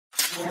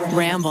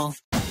Ramble.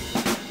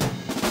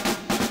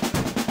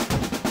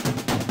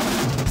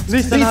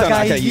 Lisan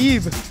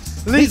al-Gaib.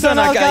 Lisan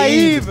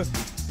al-Gaib.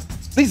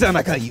 Lisan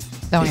al-Gaib.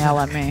 Don't yell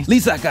at me.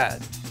 Lisa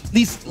God.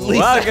 Lisa.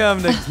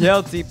 Welcome to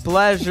Guilty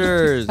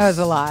Pleasures. That was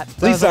a lot.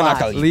 Lisan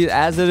al-Gaib.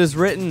 As it is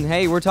written.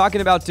 Hey, we're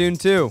talking about Dune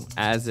 2.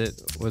 As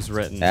it was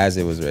written. As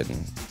it was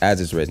written. As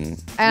it's written.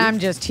 And I'm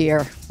just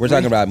here. We're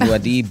talking about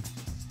Muad'Dib.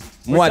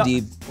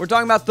 Muad'Dib. We're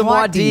talking about the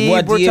Muad'Dib.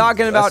 Muad'Dib. We're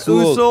talking about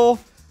Usul.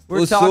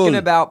 We're talking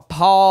about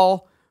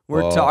Paul.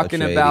 We're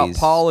talking about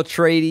Paul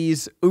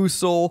Atreides,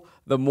 Usul,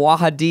 the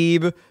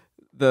Muad'Dib,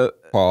 the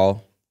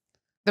Paul.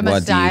 The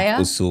Messiah.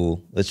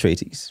 Usul,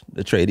 Atreides.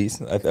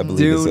 I believe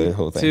Dune it's the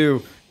whole thing.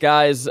 2.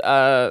 Guys,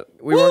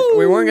 we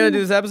weren't gonna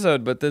do this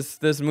episode, but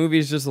this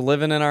movie's just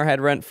living in our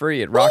head rent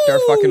free. It rocked our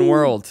fucking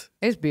world.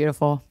 It's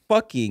beautiful.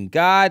 Fucking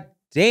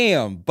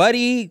goddamn,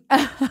 buddy.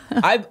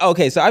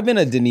 So I've been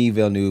a Denis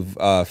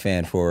Villeneuve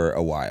fan for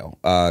a while.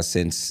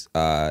 Since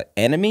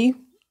Enemy,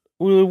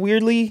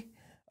 weirdly.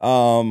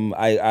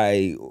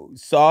 I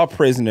saw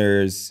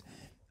Prisoners,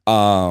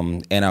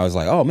 and I was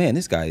like, oh man,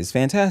 this guy is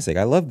fantastic.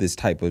 I love this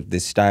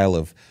style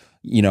of,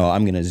 I'm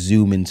going to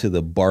zoom into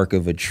the bark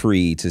of a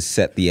tree to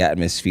set the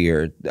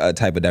atmosphere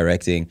type of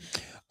directing.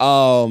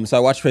 So I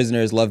watched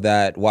Prisoners, loved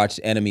that. Watched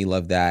Enemy,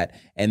 loved that.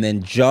 And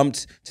then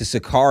jumped to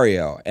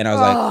Sicario. And I was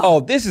like,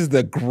 oh, this is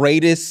the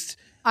greatest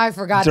I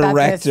forgot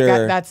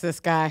director that's this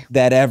guy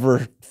that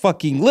ever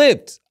fucking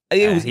lived.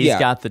 He's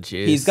got the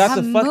juice. He's got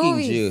the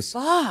fucking juice.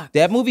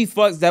 That movie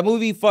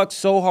fucked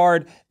so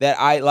hard that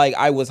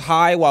I was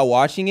high while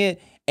watching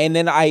it, and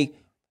then I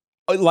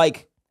don't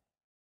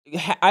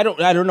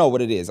know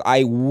what it is.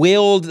 I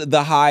willed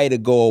the high to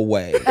go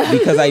away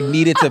because I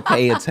needed to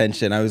pay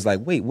attention. I was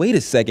like, wait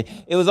a second.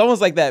 It was almost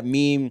like that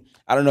meme.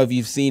 I don't know if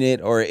you've seen it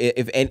or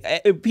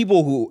if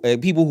people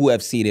who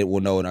have seen it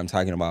will know what I'm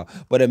talking about.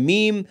 But a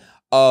meme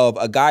of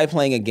a guy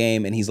playing a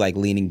game and he's like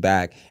leaning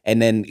back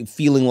and then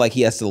feeling like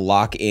he has to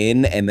lock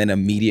in and then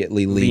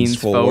immediately leans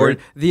forward.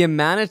 The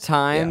amount of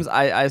times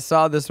I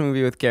saw this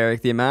movie with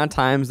Garrick, the amount of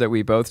times that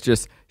we both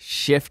just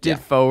shifted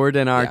forward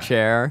in our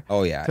chair.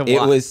 Oh yeah.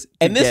 This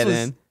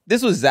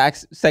was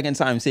Zach's second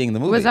time seeing the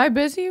movie. Was I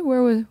busy?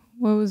 What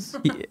was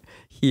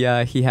he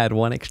had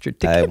one extra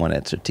ticket. I had one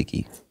extra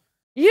ticket.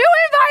 You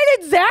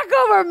invited Zach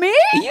over me?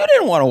 You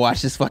didn't want to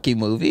watch this fucking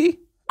movie.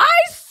 I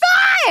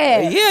saw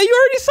it. Yeah, you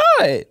already saw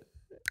it.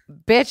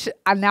 Bitch,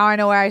 now I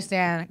know where I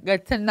stand.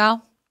 Good to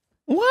know.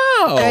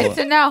 Wow. Good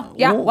to know.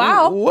 Yeah,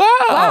 wow. Wow.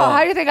 How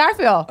do you think I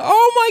feel?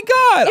 Oh my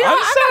God.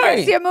 I'm sorry. not going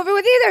to see a movie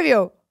with either of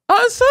you.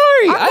 I'm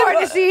sorry. I'm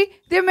going to see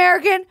The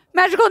American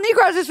Magical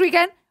Negroes this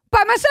weekend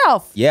by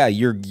myself. Yeah,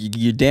 you're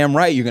damn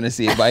right you're going to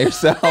see it by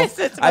yourself.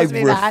 I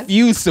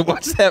refuse to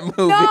watch that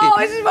movie. No,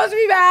 is it supposed to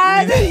be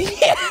bad?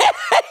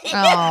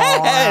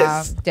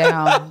 Yes. Oh,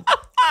 damn.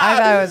 I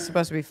thought it was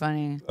supposed to be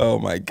funny. Oh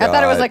my God. I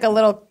thought it was like a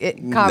little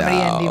comedy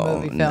indie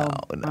movie film. No.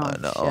 Shit.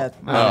 I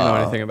don't know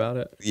anything about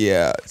it.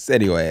 Yeah.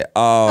 Anyway,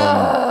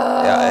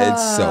 yeah,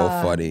 it's so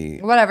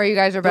funny. Whatever, you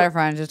guys are better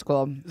friends. It's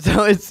cool.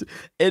 So it's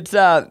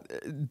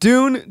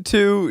Dune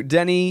 2.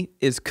 Denny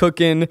is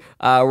cooking.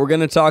 We're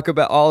gonna talk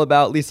all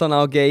about Lisan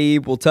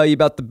al-Gaib. We'll tell you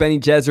about the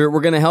Bene Gesserit.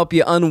 We're gonna help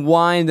you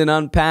unwind and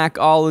unpack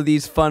all of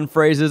these fun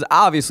phrases.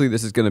 Obviously,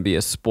 this is gonna be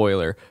a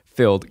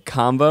spoiler-filled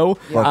convo.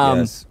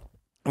 Yes.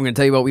 I'm going to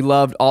tell you what we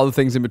loved, all the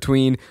things in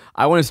between.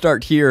 I want to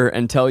start here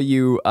and tell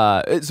you,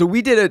 so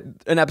we did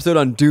an episode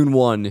on Dune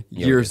 1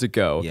 years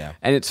ago. Yeah.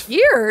 And it's...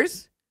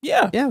 Years?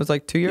 Yeah. Yeah, it was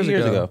like 2 years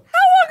ago. How long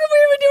have we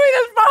been doing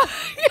this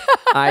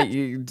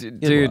for?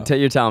 Dude,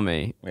 you're telling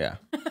me. Yeah.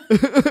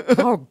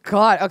 Oh,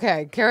 God.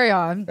 Okay, carry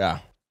on. Yeah.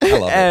 I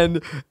love it.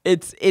 And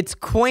it's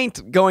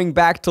quaint going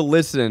back to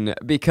listen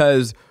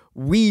because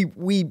we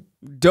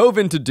dove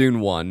into Dune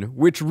 1,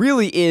 which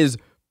really is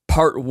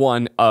part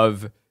 1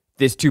 of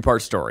this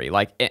 2-part story.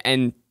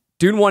 And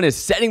Dune 1 is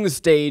setting the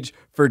stage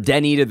for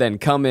Denny to then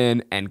come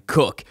in and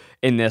cook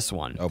in this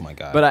one. Oh my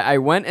God. But I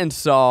went and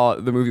saw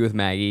the movie with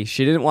Maggie.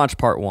 She didn't watch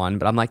part 1,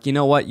 but I'm like, you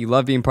know what? You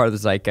love being part of the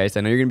zeitgeist. I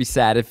know you're going to be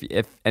sad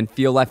if and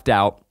feel left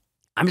out.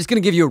 I'm just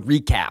going to give you a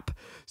recap.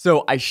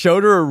 So I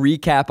showed her a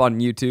recap on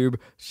YouTube.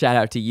 Shout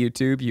out to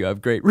YouTube. You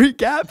have great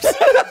recaps.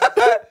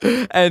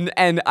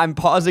 And I'm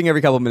pausing every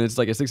couple of minutes,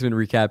 like a 6-minute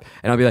recap,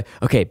 and I'll be like,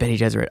 okay, Bene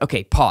Gesserit,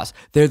 okay, pause.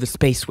 They're the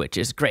space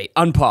switches, great,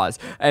 unpause.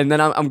 And then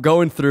I'm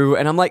going through,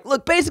 and I'm like,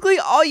 look, basically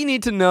all you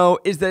need to know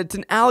is that it's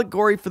an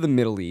allegory for the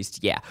Middle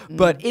East,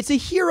 but it's a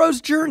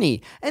hero's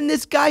journey. And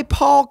this guy,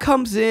 Paul,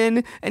 comes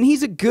in, and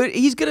he's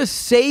gonna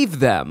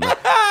save them.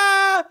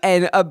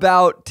 And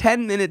about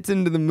 10 minutes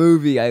into the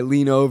movie, I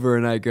lean over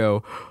and I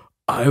go,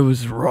 I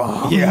was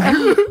wrong.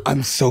 Yeah.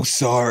 I'm so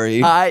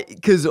sorry.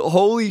 Because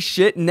holy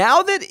shit,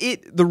 now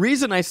that the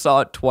reason I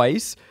saw it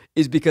twice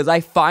is because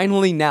I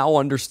finally now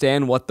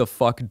understand what the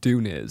fuck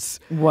Dune is.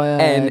 What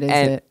is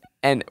it?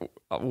 And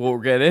we'll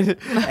get it.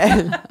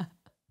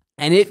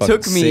 And it Fucking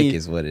took me sick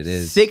is what it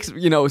is.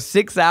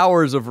 6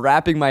 hours of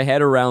wrapping my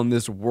head around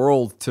this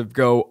world to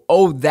go,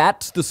 oh,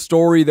 that's the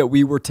story that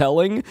we were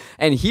telling.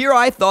 And here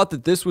I thought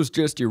that this was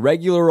just your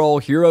regular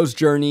old hero's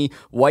journey,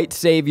 white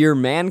savior,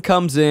 man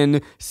comes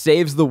in,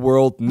 saves the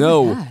world.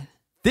 No,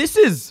 this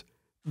is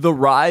the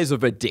rise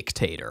of a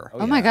dictator.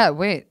 Oh my God,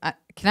 wait.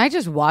 Can I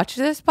just watch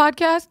this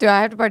podcast? Do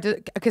I have to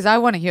participate? Because I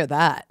want to hear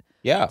that.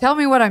 Yeah. Tell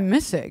me what I'm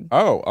missing.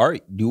 Oh, all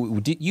right.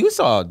 You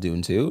saw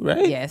Dune 2,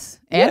 right? Yes,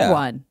 and Yeah.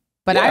 1.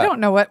 But Yeah. I don't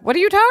know what are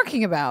you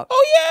talking about?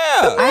 Oh,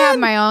 yeah. I have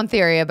my own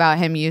theory about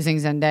him using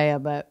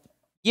Zendaya, but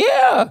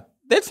Yeah.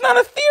 That's not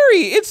a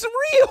theory. It's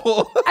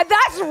real.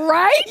 that's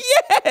right.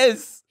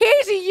 Yes.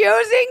 He's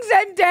using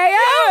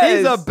Zendaya.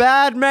 He's a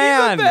bad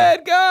man. He's a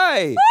bad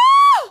guy.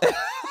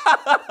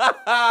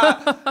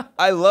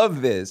 I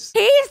love this.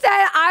 He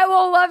said, "I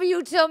will love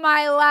you till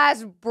my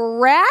last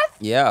breath,"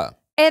 Yeah.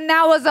 and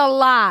that was a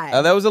lie.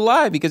 That was a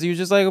lie because he was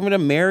just like, I'm going to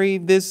marry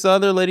this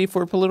other lady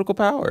for political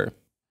power.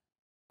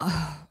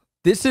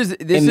 This is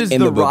In the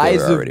the book, they rise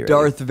were of already ready.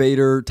 Darth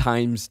Vader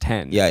times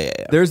 10. Yeah.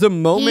 There's a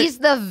moment. He's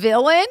the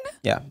villain.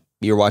 Yeah.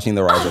 You're watching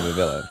the rise of a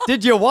villain.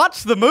 Did you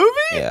watch the movie?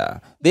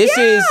 Yeah. This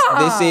is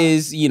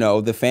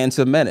the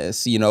Phantom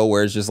Menace,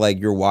 where it's just like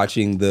you're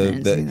watching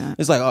didn't see that.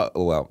 it's like, oh,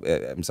 well,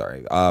 I'm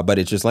sorry. But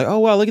it's just like, oh,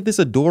 wow, look at this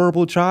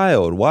adorable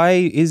child. Why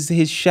is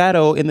his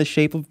shadow in the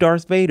shape of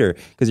Darth Vader?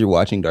 Because you're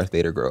watching Darth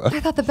Vader grow up. I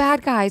thought the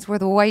bad guys were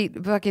the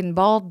white fucking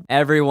bald.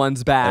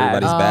 Everyone's bad.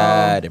 Everybody's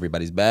bad.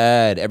 Everybody's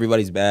bad.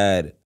 Everybody's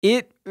bad.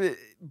 It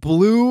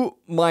blew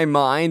my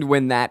mind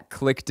when that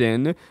clicked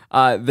in.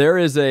 There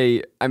is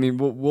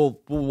we'll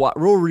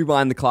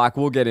rewind the clock.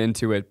 We'll get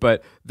into it,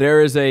 but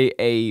there is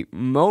a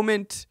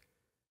moment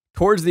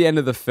towards the end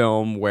of the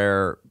film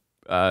where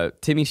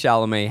Timothée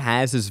Chalamet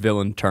has his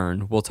villain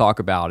turn. We'll talk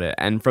about it,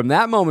 and from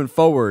that moment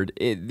forward,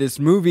 this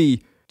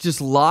movie just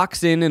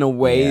locks in a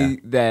way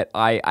that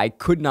I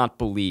could not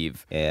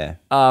believe. Yeah.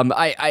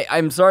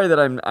 I'm sorry that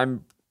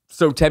I'm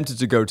so tempted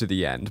to go to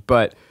the end,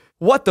 but.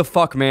 What the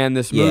fuck, man,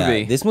 this movie.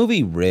 Yeah, this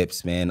movie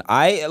rips, man.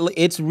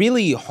 It's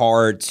really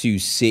hard to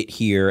sit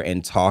here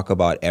and talk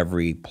about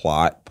every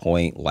plot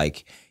point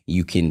like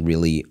you can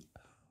really,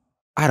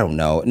 I don't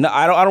know. No,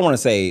 I don't want to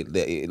say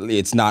that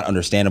it's not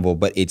understandable,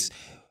 but it's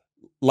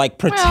like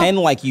pretend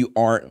like you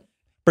aren't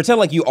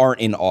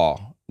in awe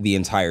the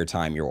entire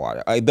time you're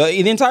watching.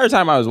 The entire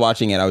time I was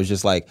watching it, I was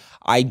just like,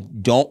 I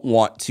don't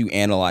want to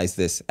analyze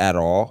this at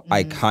all.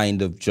 I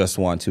kind of just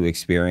want to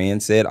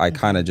experience it. I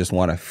kind of just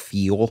want to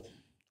feel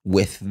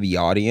with the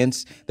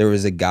audience. There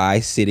was a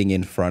guy sitting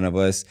in front of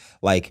us,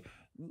 like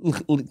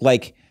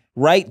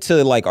right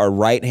to like our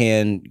right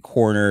hand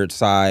corner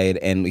side,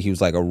 and he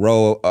was like a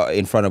row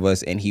in front of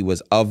us, and he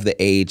was of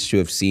the age to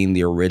have seen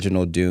the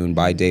original Dune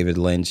by David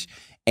Lynch,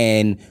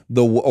 and of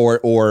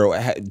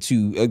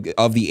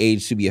the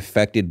age to be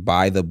affected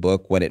by the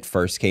book when it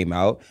first came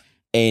out,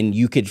 and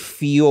you could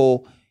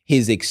feel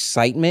his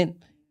excitement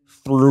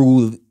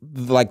through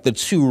like the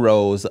 2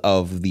 rows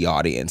of the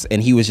audience,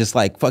 and he was just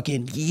like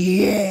fucking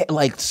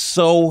like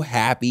so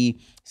happy,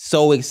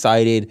 so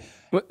excited.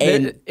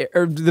 And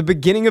the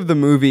beginning of the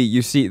movie,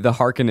 you see the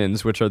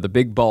Harkonnens, which are the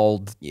big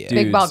bald dudes.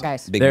 Big bald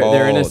guys.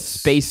 They're in a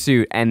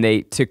spacesuit, and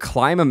to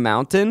climb a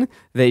mountain,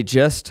 they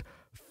just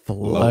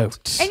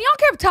float. And y'all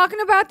kept talking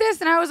about this,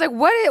 and I was like,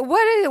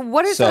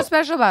 what is so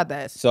special about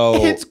this?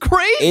 So it's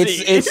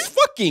crazy. It's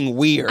fucking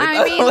weird.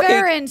 I mean, Like,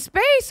 they're in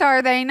space,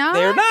 are they not?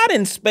 they're not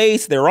in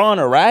space. They're on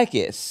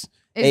Arrakis,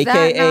 Is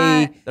aka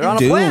that not- They're on a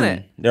Dune.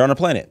 planet. They're on a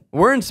planet.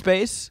 We're in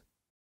space.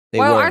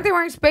 Aren't they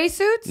wearing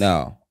spacesuits?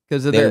 No.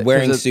 Because They're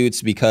wearing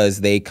suits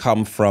because they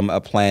come from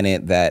a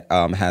planet that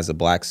has a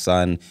black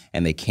sun,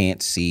 and they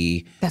can't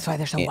see. That's why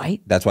they're so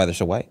white. That's why they're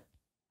so white.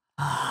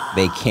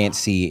 They can't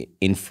see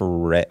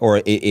infrared,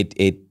 or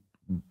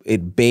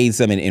it bathes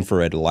them in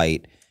infrared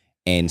light,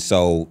 and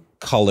so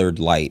colored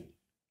light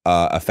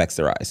affects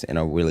their eyes in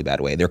a really bad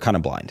way. They're kind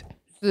of blind.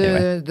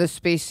 The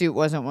spacesuit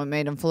wasn't what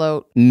made them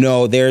float.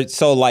 No, they're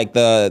so like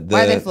the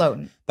Why are they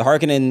floating? The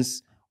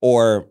Harkonnens,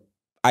 or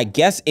I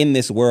guess in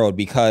this world,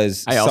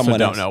 because I also someone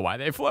don't else, know why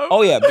they float.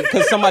 Oh yeah,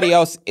 because somebody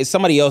else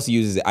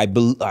uses it.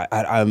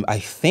 I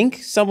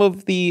think some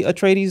of the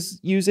Atreides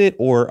use it,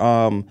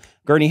 or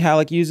Gurney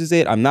Halleck uses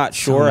it. I'm not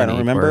sure. I don't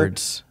remember.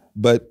 Words.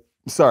 But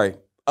sorry.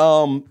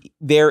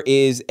 There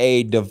is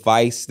a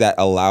device that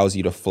allows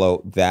you to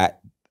float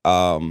that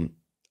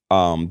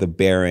the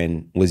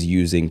Baron was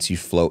using to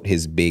float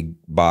his big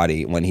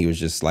body when he was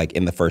just like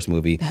in the first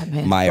movie,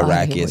 my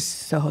Arrakis,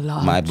 so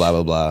large. my blah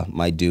blah blah,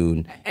 my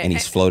Dune, and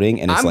he's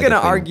floating. And it's I'm like gonna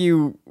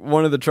argue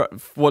one of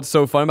what's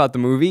so fun about the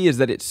movie is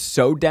that it's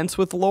so dense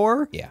with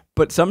lore. Yeah.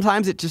 But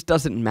sometimes it just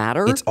doesn't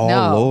matter. It's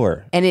all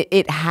lore. And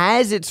it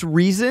has its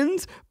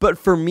reasons, but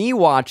for me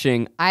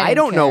watching, I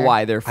don't know care.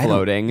 why they're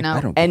floating.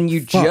 I don't and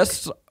you fuck.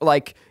 just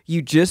like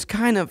you just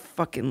kind of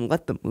fucking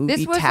let the movie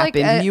This was tap like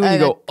into you and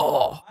you go,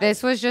 oh.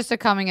 This was just a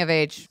coming of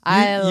age.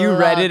 You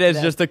read it as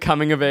loved just a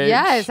coming of age?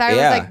 Yes, I was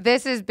Yeah. like,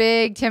 this is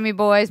big Timmy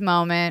Boy's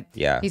moment.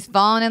 Yeah. He's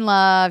falling in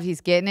love.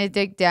 He's getting his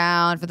dick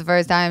down for the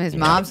first time. His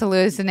mom's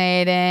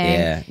hallucinating.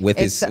 Yeah, with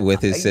his sister.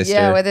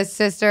 Yeah, with his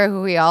sister,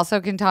 who he also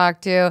can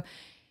talk to.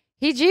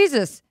 He's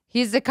Jesus.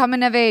 He's the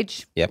coming of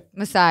age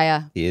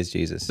Messiah. He is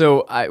Jesus.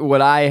 So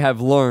what I have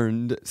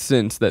learned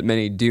since that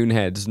many Dune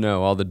heads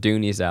know, all the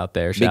Doonies out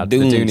there, shout out to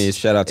the Doonies.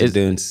 Shout out to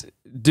Dunes.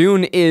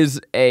 Dune is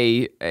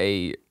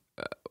a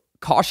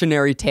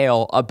cautionary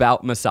tale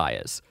about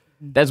messiahs.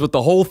 That's what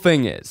the whole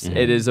thing is. Mm-hmm.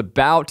 It is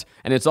about,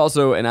 and it's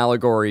also an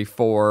allegory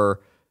for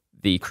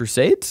the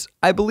Crusades,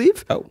 I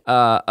believe.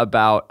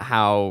 About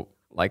how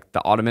like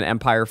the Ottoman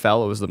Empire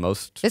fell. It was the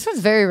most. This one's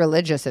very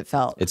religious, it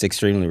felt. It's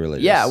extremely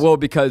religious. Yeah, well,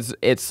 because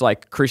it's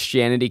like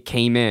Christianity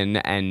came in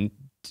and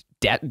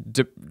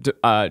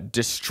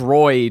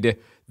destroyed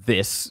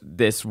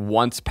this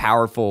once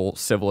powerful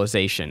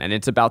civilization, and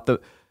it's about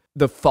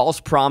the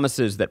false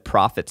promises that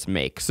prophets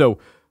make. So,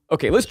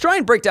 okay, let's try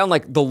and break down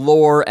like the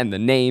lore and the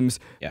names.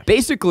 Yeah.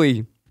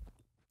 Basically,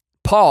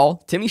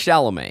 Timmy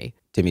Chalamet,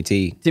 Timmy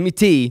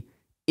T,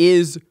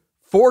 is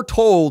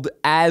foretold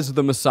as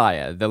the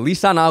Messiah, the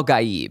Lisan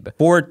al-Gaib,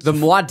 the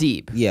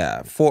Muad'Dib.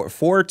 Yeah,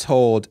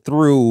 foretold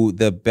through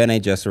the Bene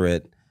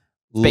Gesserit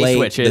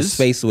the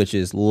space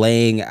witches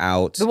laying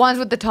out The ones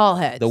with the tall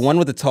heads. the one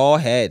with the tall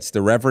heads,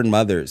 the Reverend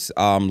Mothers,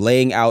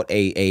 laying out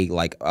a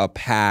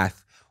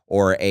path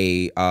or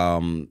a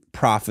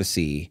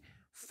prophecy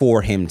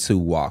for him to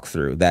walk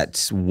through.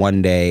 That's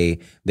one day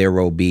there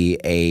will be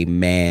a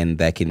man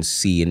that can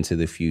see into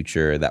the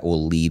future that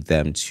will lead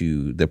them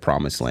to the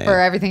promised land. For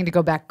everything to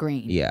go back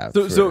green. Yeah.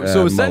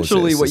 So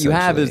essentially what you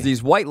have is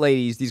these white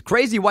ladies, these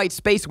crazy white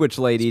space witch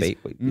ladies,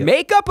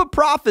 make up a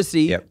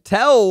prophecy,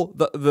 tell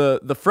the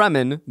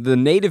Fremen, the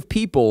native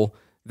people,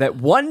 that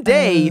one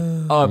day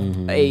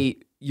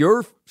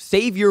your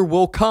savior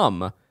will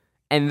come.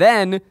 And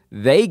then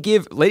they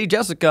give Lady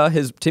Jessica,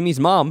 Timmy's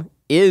mom,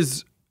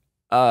 is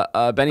Bene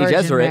Virgin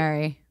Gesserit.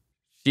 Mary.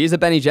 She's a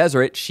Bene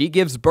Gesserit. She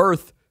gives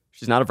birth.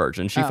 She's not a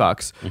virgin. She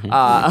fucks.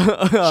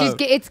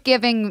 It's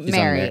giving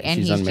Mary, and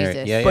she's he's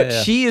unmarried. Jesus. But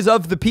she is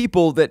of the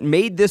people that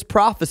made this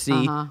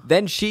prophecy.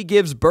 Then she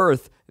gives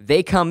birth.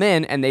 They come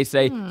in and they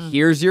say,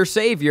 here's your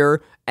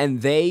savior.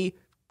 And they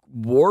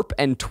warp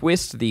and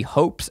twist the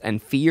hopes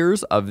and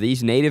fears of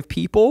these native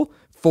people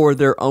for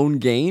their own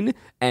gain.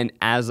 And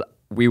as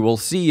we will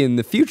see in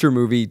the future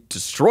movie,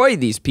 destroy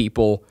these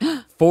people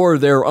for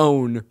their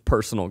own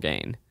personal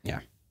gain.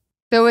 Yeah.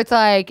 So it's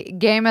like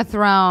Game of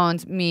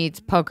Thrones meets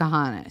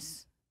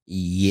Pocahontas.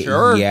 Yeah,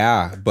 Sure.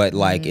 yeah, but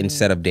like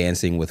instead of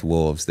dancing with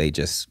wolves, they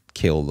just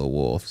kill the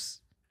wolves.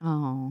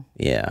 Oh.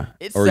 Yeah.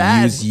 It's or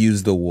sad.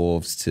 use the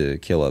wolves to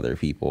kill other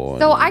people.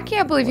 So and I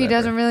can't believe he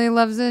doesn't really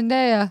love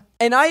Zendaya.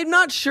 And I'm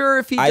not sure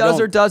if he does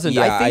or doesn't.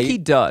 Yeah, I think he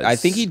does. I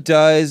think he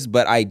does,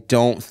 but I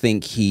don't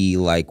think he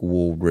like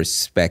will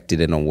respect it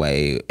in a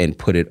way and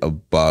put it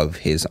above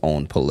his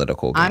own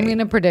political gain. I'm going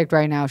to predict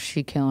right now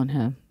she killing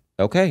him.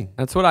 Okay.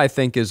 That's what I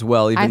think as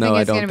well, even I though think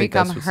I it's don't going to think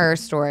become that's her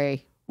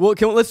story. Well,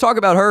 let's talk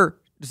about her.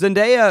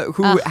 Zendaya,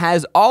 who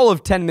has all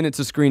of 10 minutes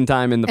of screen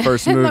time in the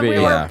first movie. We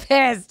were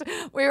pissed.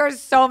 We were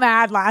so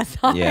mad last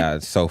time. Yeah,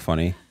 it's so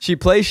funny. She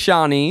plays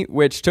Shani,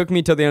 which took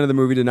me till the end of the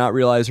movie to not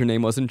realize her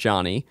name wasn't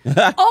Johnny.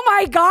 Oh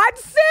my God,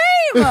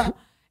 same.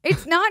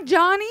 It's not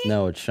Johnny.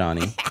 No, it's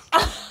Shani.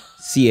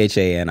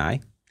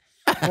 Chani.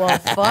 Well,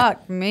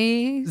 fuck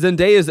me.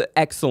 Zendaya is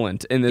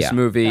excellent in this Yeah.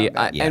 movie,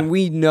 Yeah. and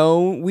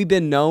we've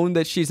been known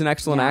that she's an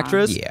excellent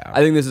actress. Yeah.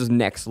 I think this is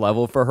next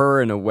level for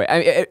her in a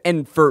way,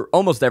 and for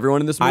almost everyone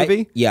in this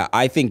movie.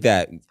 I think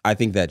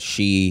that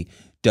she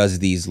does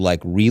these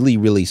like really,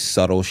 really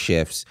subtle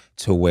shifts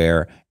to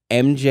where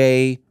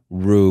MJ,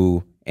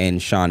 Rue,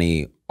 and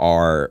Shani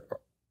are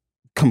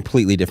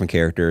completely different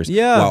characters.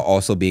 Yeah. While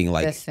also being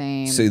like The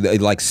same. so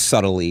like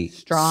subtly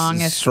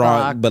Strong as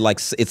fuck. but like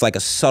it's like a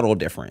subtle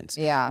difference.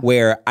 Yeah.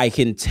 Where I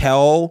can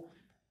tell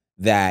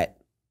that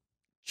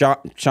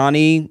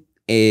Shani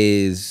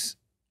is,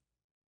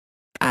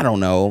 I don't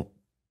know,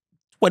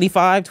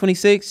 25,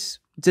 26,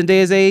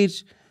 Zendaya's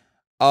age.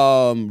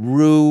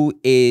 Rue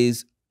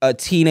is a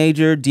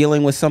teenager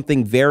dealing with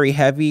something very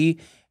heavy,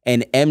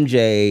 and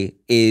MJ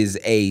is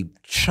a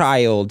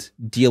child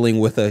dealing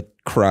with a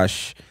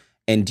crush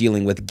and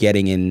dealing with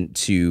getting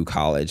into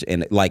college.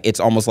 And like it's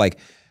almost like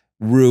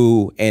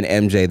Rue and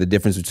MJ, the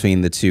difference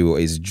between the two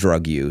is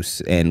drug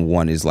use, and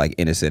one is like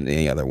innocent and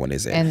the other one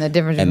isn't. And the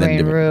difference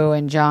between Rue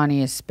and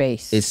Johnny is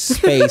space. It's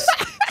space.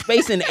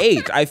 Space and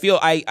age. I feel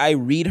I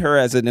read her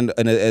as an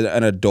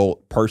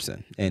adult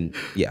person, and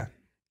yeah.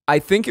 I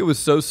think it was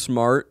so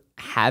smart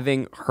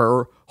having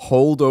her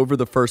hold over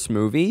the first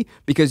movie,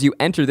 because you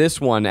enter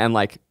this one and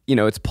like, you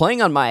know, it's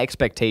playing on my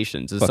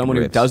expectations as Fucking someone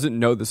who rips. doesn't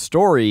know the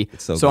story.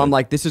 So I'm good.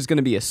 like, this is going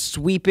to be a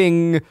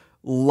sweeping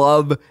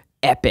love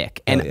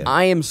epic. And yeah.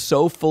 I am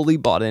so fully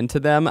bought into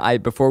them.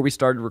 Before we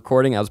started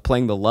recording, I was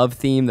playing the love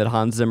theme that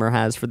Hans Zimmer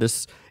has for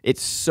this.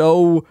 It's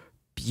so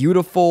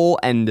beautiful,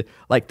 and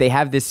like they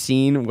have this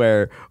scene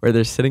where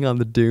they're sitting on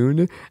the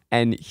dune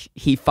and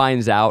he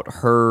finds out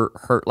her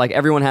like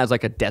everyone has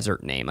like a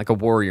desert name, like a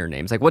warrior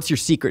name. It's like, what's your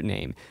secret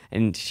name?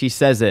 And she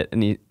says it,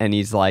 and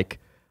he's like,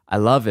 I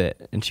love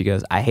it. And she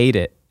goes, I hate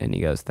it. And he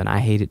goes, then I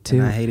hate it too.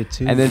 And I hate it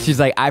too. And then she's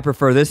like, I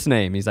prefer this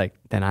name. He's like,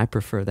 then I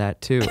prefer that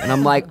too. And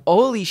I'm like,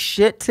 holy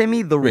shit,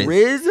 Timmy, the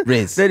Riz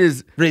that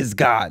is Riz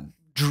God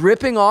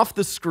dripping off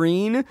the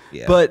screen.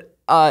 Yeah. But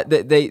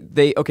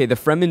the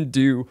Fremen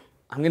do.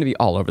 I'm going to be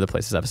all over the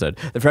place this episode.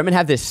 The Fremen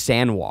have this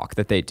sand walk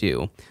that they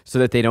do so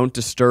that they don't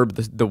disturb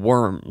the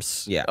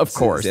worms. Yeah. Of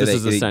course. So this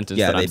is a sentence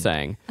that I'm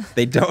saying.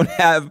 They don't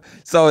have...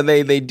 So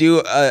they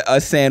do a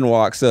sand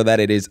walk so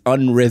that it is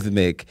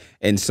unrhythmic.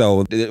 And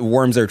so the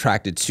worms are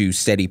attracted to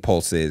steady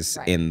pulses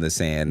in the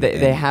sand.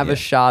 They have a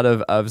shot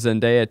of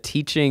Zendaya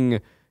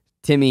teaching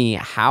Timmy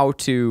how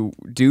to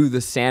do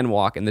the sand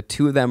walk. And the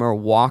two of them are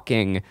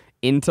walking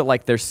into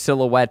like their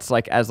silhouettes,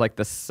 like as like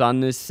the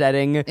sun is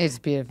setting. It's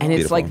beautiful. And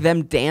it's like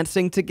them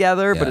dancing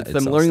together, but it's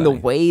them learning the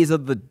ways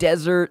of the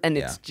desert. And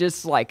it's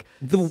just like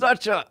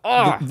such a...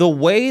 The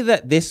way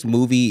that this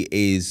movie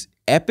is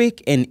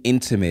epic and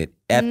intimate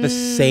at the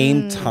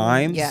same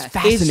time yes. is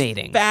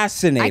fascinating.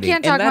 Fascinating. I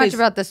can't talk much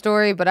about the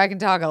story, but I can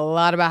talk a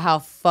lot about how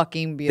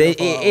fucking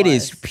beautiful it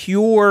is.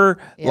 Pure,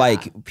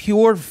 like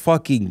pure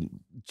fucking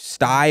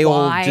style,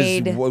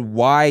 wide. just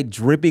wide,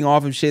 dripping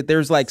off of shit.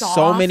 There's like Soft,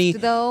 so many...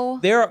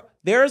 though.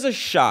 There's a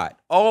shot.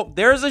 Oh,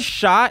 there's a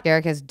shot.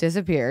 Garrick has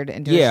disappeared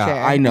into his chair.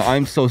 Yeah, I know.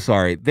 I'm so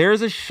sorry.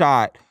 There's a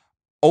shot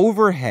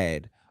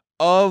overhead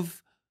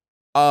of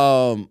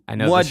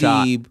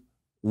Muad'Dib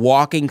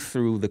walking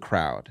through the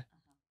crowd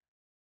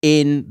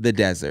in the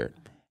desert.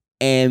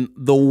 And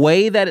the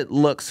way that it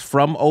looks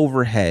from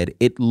overhead,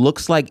 it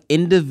looks like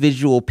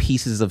individual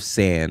pieces of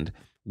sand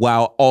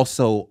while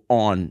also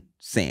on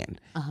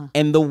sand.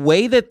 And the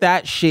way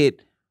that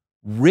shit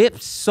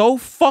rips so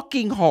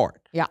fucking hard.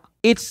 Yeah.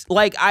 It's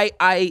like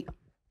I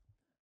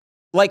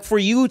like for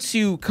you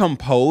to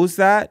compose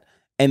that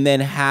and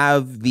then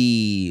have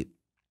the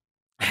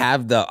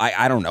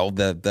I don't know,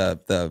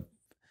 the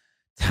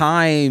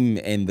time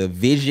and the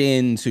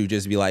vision to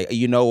just be like,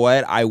 you know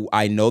what,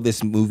 I know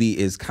this movie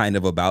is kind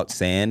of about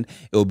sand.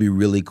 It would be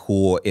really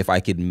cool if I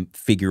could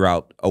figure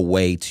out a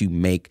way to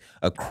make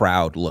a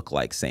crowd look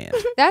like sand.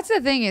 That's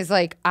the thing, is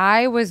like,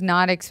 I was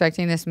not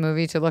expecting this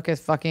movie to look as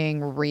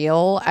fucking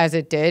real as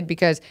it did,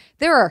 because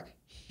there are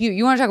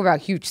you want to talk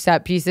about huge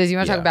set pieces, you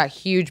want to talk about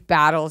huge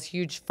battles,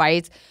 huge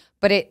fights,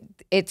 but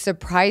it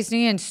surprised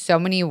me in so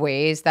many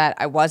ways that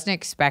I wasn't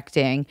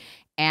expecting.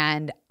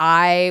 And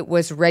I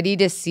was ready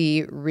to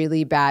see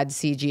really bad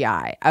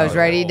CGI. I was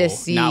ready to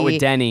see... Not with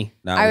Denny.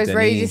 I was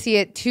ready to see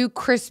it too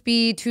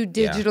crispy, too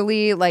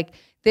digitally. Yeah. Like,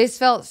 this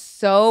felt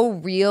so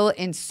real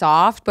and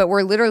soft, but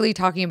we're literally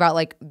talking about,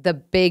 like, the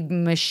big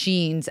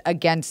machines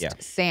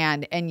against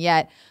sand. And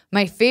yet,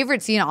 my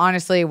favorite scene,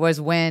 honestly, was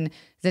when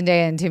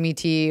Zendaya and Timmy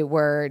T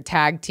were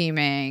tag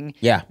teaming.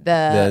 Yeah.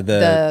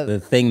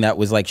 The thing that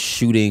was like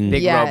shooting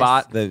big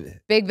robot. The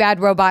big bad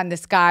robot in the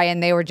sky,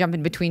 and they were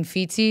jumping between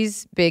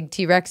feetsies, big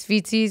T-Rex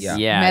feetsies.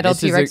 Yeah. Metal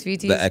T-Rex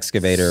feetsies. The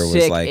excavator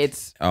was like,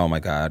 oh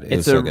my God, it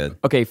was so good.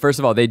 Okay, first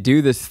of all, they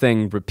do this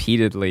thing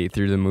repeatedly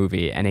through the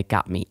movie, and it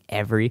got me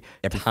every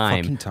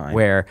time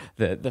where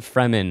the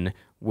Fremen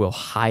will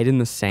hide in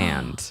the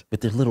sand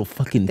with their little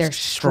fucking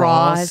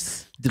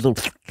straws.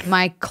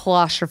 My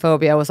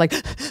claustrophobia was like...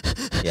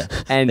 Yeah.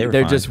 And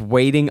they're just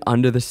waiting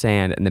under the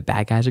sand, and the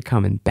bad guys are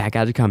coming,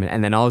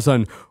 and then all of a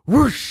sudden,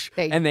 whoosh,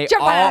 they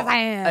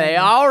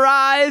all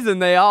rise,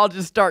 and they all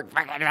just start.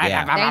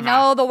 They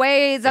know the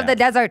ways of the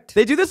desert.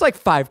 They do this like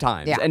 5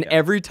 times, and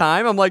every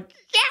time I'm like,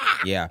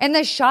 yeah. And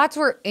the shots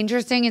were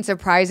interesting and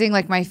surprising.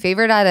 Like, my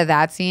favorite out of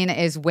that scene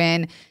is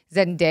when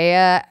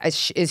Zendaya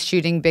is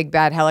shooting big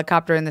bad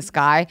helicopter in the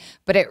sky,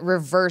 but it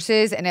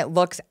reverses and it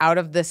looks out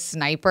of the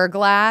sniper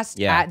glass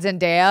at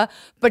Zendaya,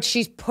 but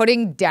she's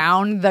putting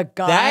down the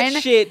gun. That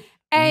shit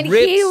and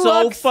ripped he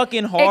so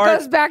fucking hard. It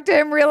goes back to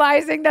him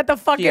realizing that the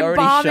fucking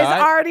bomb is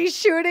already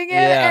shooting it.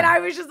 Yeah. And I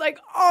was just like,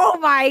 oh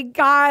my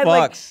God.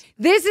 Like,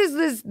 this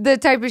is the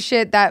type of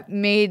shit that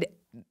made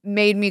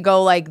me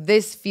go like,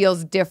 this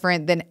feels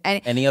different than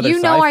any other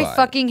sci-fi. I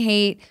fucking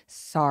hate,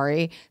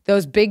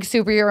 those big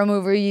superhero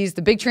movies,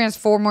 the big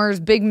Transformers,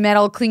 big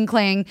metal cling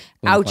clang,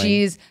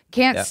 ouchies.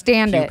 Can't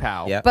stand it.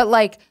 Yep. But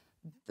like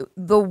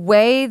the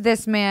way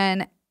this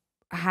man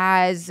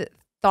has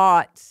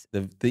thoughts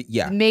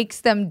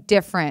makes them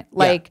different.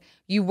 Like,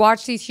 you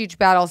watch these huge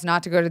battles,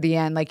 not to go to the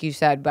end, like you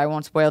said, but I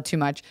won't spoil too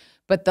much.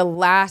 But the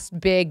last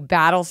big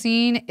battle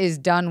scene is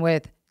done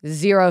with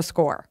 0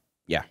 score.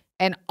 Yeah.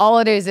 And all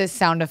it is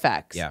sound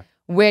effects. Yeah.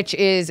 Which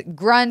is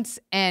grunts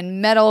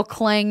and metal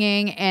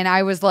clanging. And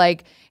I was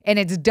like, and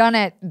it's done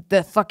at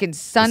the fucking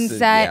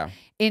sunset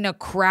in a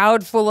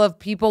crowd full of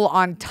people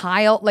on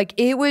tile. Like,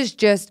 it was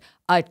just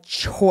a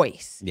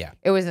choice. Yeah.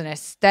 It was an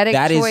aesthetic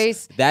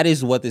choice. That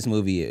is what this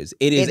movie is.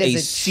 It is a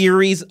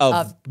series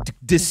of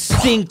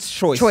distinct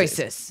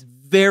choices.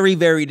 very,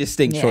 very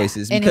distinct Yeah.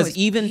 choices And it because was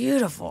even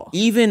beautiful.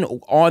 even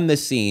on the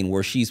scene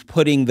where she's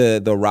putting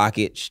the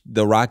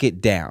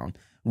rocket down,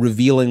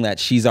 revealing that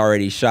she's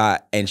already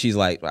shot, and she's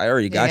like, I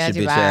already got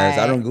your bitch ass.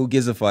 I don't. Who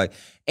gives a fuck?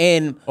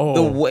 And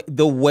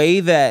the way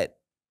that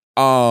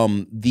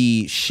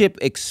the ship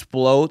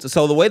explodes.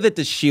 So the way that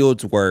the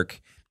shields work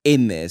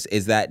in this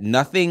is that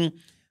nothing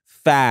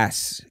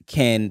fast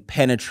can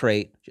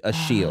penetrate a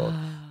shield.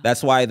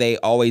 That's why they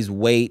always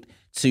wait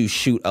to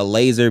shoot a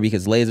laser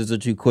because lasers are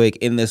too quick.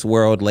 In this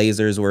world,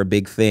 lasers were a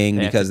big thing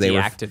because they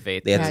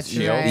deactivate the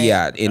shield. Right.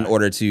 Yeah, in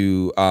order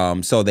to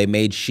so they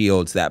made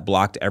shields that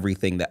blocked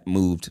everything that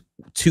moved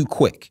too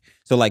quick.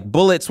 So like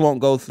bullets won't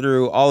go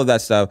through, all of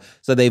that stuff.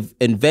 So they've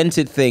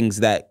invented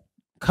things that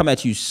come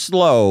at you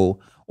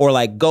slow or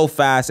like go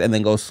fast and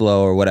then go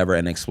slow or whatever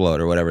and explode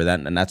or whatever.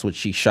 And that's what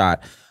she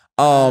shot.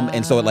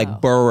 And so it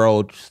like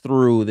burrowed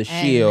through the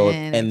shield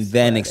and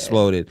then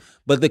exploded.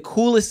 But the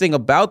coolest thing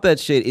about that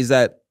shit is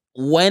that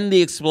when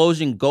the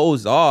explosion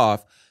goes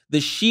off, the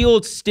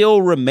shield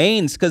still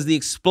remains because the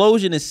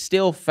explosion is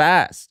still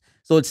fast.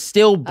 So it's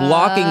still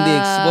blocking the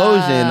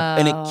explosion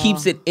and it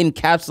keeps it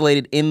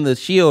encapsulated in the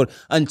shield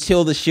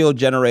until the shield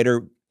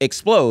generator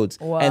explodes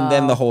and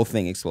then the whole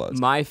thing explodes.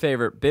 My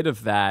favorite bit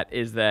of that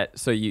is that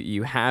so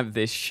you have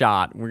this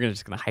shot. We're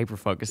just gonna hyper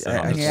focus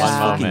on this one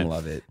fucking moment.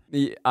 love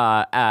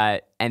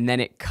it. And then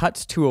it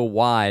cuts to a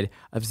wide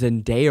of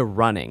Zendaya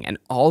running, and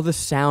all the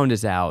sound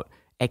is out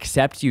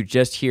except you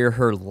just hear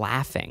her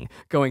laughing,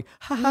 going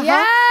ha ha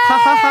ha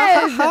ha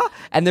ha ha.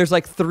 And there's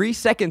like 3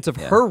 seconds of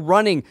her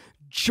running,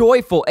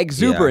 joyful,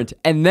 exuberant,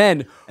 and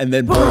then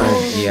boom,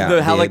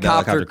 the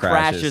helicopter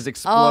crashes,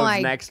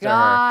 explodes next to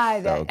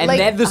her. So and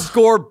then the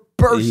score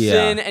bursts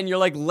in, and you're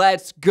like,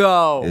 let's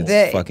go.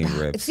 It's fucking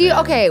ripped. See,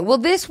 okay, will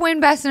this win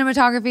Best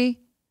Cinematography?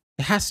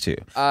 It has to.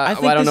 I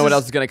don't know what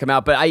else is going to come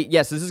out, but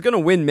yes, this is going to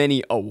win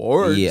many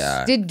awards.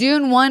 Yeah. Did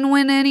Dune 1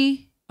 win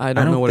any? I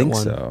don't know what think it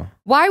won. so.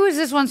 Why was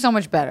this one so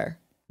much better?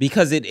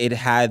 Because it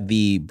had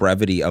the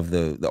brevity of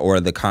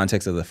the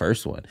context of the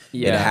first one.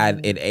 Yeah. It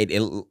had it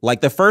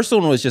like the first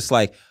one was just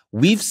like,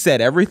 we've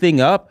set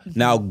everything up,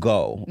 now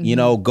go. You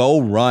know,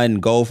 go run,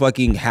 go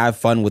fucking have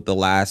fun with the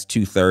last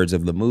 2/3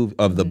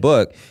 of the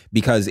book,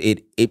 because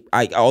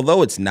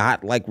although it's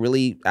not like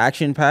really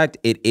action packed,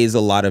 it is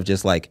a lot of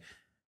just like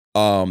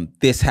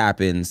this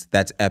happens,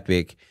 that's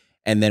epic.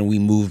 And then we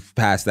move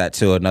past that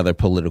to another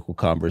political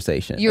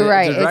conversation. You're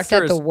right. It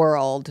set the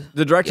world.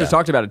 The directors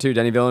talked about it too.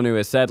 Denis Villeneuve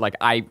has said, like,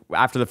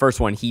 after the first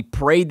one, he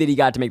prayed that he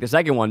got to make the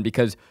second one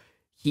because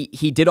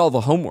he did all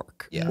the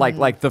homework. Yeah.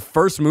 Like the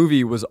first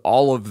movie was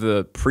all of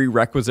the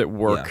prerequisite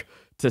work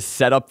to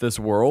set up this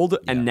world,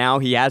 and now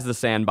he has the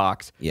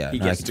sandbox. Yeah, he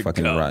gets to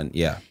fucking run.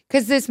 Yeah,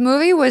 because this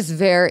movie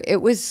was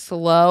it was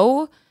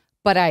slow.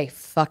 But I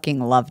fucking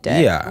loved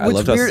it. Yeah, I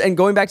loved it. Weird, and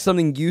going back to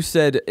something you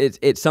said,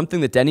 it's something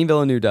that Denis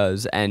Villeneuve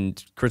does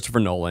and Christopher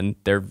Nolan.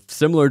 They're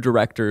similar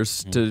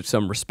directors to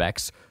some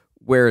respects,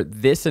 where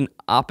this and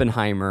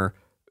Oppenheimer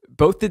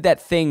both did that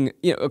thing.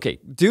 You know, okay,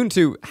 Dune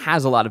 2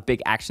 has a lot of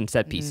big action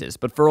set pieces,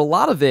 but for a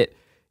lot of it,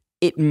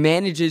 it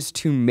manages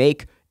to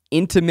make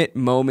intimate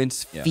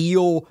moments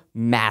feel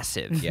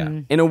massive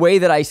in a way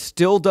that I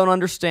still don't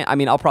understand. I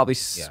mean, I'll probably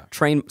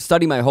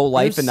study my whole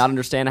life and not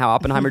understand how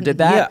Oppenheimer did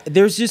that. Yeah,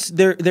 there's just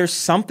there's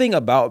something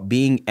about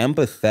being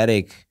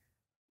empathetic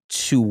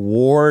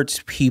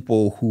towards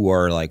people who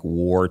are like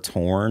war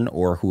torn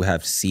or who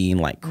have seen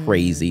like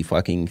crazy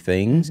fucking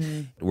things,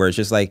 where it's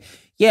just like,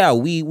 yeah,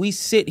 we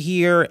sit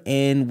here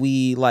and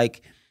we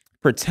like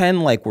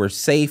pretend like we're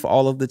safe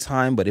all of the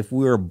time, but if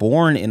we were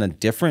born in a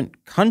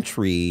different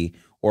country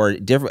or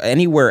different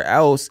anywhere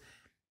else,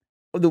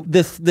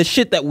 the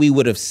shit that we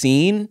would have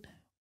seen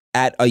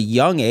at a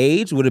young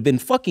age would have been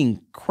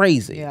fucking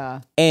crazy.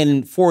 Yeah.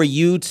 And for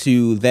you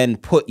to then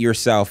put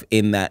yourself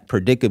in that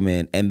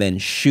predicament and then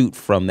shoot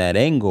from that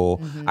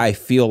angle, I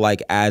feel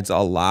like adds a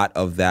lot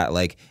of that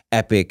like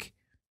epic.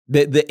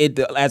 It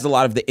adds a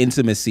lot of the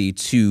intimacy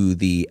to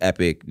the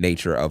epic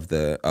nature of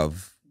the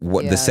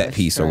set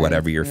piece or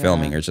whatever you're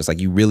filming. It's just like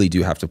you really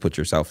do have to put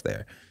yourself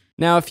there.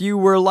 Now, if you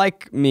were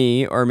like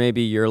me, or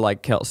maybe you're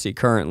like Kelsey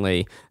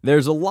currently,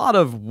 there's a lot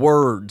of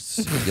words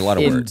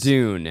in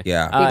Dune.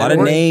 Yeah, a lot of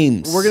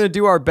names. We're going to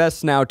do our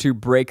best now to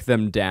break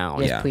them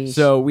down. Yes, please.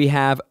 So we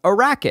have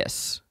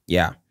Arrakis.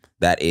 Yeah,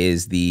 that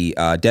is the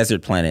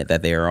desert planet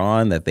that they are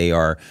on, that they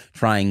are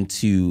trying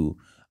to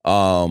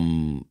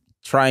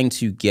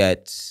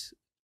get...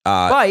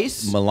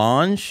 Spice.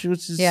 Melange,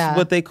 which is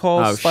what they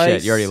call spice. Oh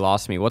shit, you already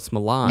lost me. What's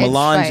melange?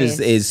 Melange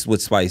is what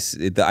spice,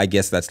 I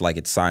guess that's like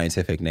its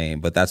scientific name,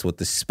 but that's what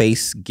the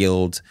Space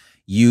Guild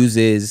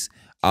uses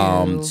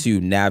to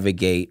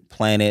navigate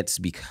planets,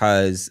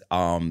 because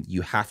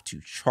you have to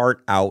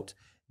chart out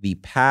the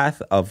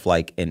path of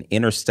like an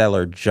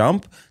interstellar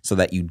jump so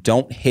that you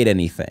don't hit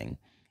anything.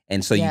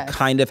 And so you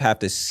kind of have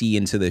to see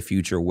into the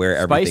future where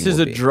everything Spice is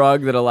will a be.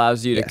 drug that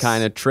allows you to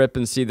kind of trip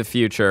and see the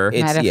future.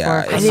 It's,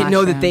 yeah, I didn't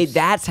know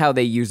that's how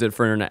they use it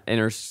for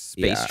inner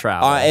space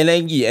travel. And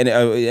then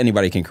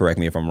anybody can correct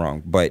me if I'm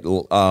wrong, but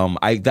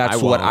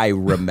that's what I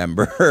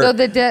remember.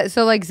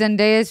 So like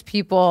Zendaya's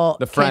people,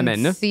 the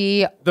Fremen, can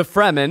see the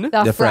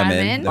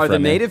Fremen are the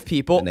native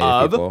people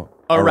of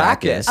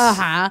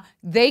Arrakis.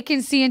 They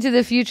can see into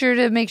the future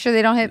to make sure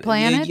they don't hit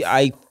planets.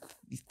 I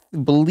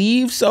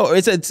believe so.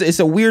 It's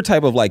a weird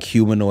type of like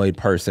humanoid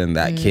person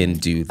that can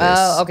do this.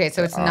 Oh, okay.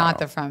 So it's not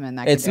the Fremen.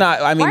 That it's not.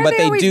 I mean, but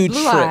they do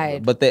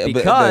trip. But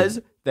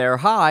because they're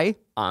high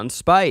on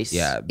spice.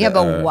 Yeah.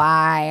 But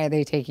why are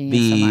they taking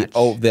it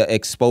so much? The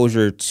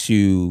exposure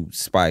to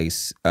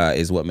spice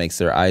is what makes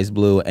their eyes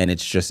blue, and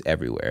it's just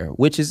everywhere.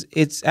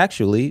 It's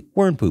actually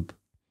worm poop.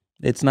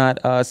 It's not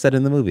said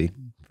in the movie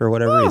for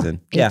whatever reason.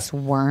 It's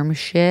worm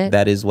shit.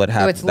 That is what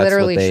happens. So it's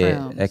literally that's what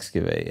shrooms. they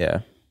excavate. Yeah.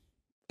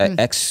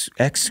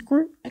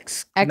 Excrement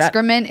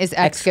is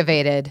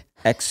excavated.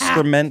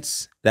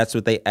 Excrements. That's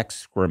what they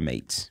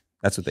excremate.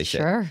 That's what they say.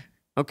 Sure.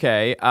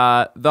 Okay.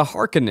 The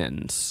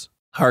Harkonnens.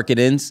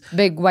 Harkonnens.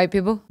 Big white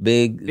people.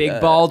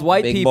 Big bald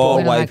white big people.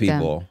 Bald white like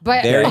people.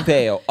 But, very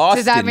pale. Austin.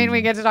 Does that mean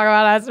we get to talk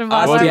about Austin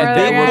Butler?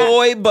 Big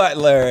boy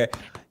Butler.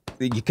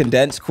 You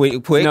condense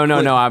quick.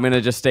 No. I'm gonna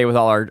just stay with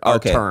all our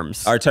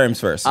terms. Our terms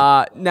first.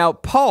 Now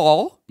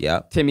Paul.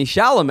 Yeah. Timmy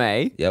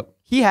Chalamet. Yep.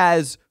 He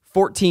has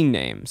 14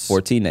 names.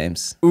 14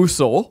 names.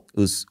 Usul.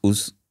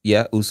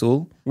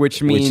 Usul.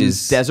 Which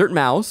means desert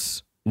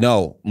mouse.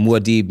 No,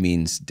 Muad'Dib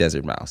means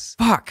desert mouse.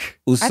 Fuck.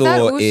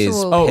 Usul is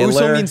pillar.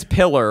 Usul means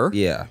pillar.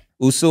 Yeah.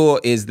 Usul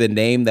is the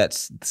name that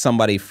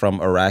somebody from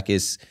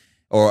Arrakis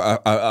or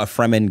a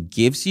Fremen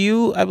gives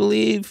you, I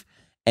believe.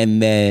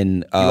 And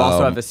then you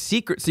also have a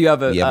secret. So you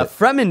have a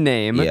Fremen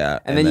name. Yeah.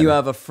 And then you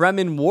have a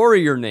Fremen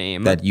warrior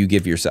name. That you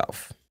give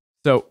yourself.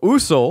 So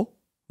Usul,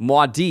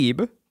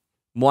 Muad'Dib.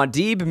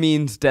 Muad'Dib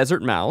means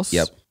desert mouse.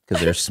 Yep,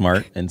 because they're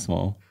smart and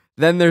small.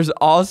 Then there's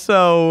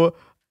also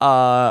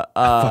I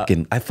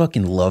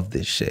fucking love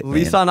this shit.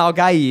 Lisan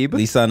al-Gaib.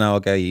 Lisan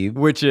al-Gaib,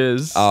 which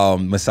is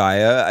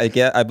Messiah.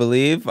 I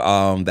believe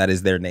that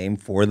is their name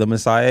for the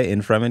Messiah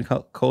in Fremen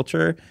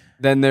culture.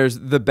 Then there's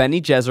the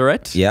Bene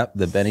Gesserit. Yep,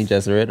 the Bene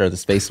Gesserit or the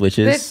Space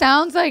Witches. This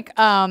sounds like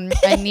a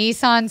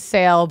Nissan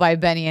sale by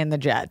Benny and the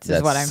Jets.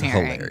 Is what I'm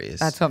hearing. Hilarious.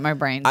 That's what my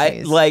brain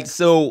sees.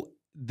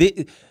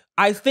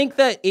 I think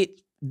that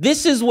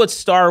this is what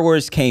Star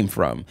Wars came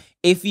from.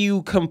 If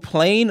you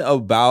complain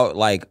about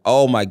like,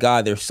 oh my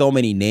God, there's so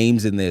many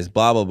names in this,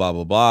 blah, blah, blah,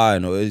 blah, blah,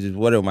 and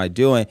what am I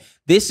doing?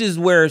 This is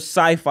where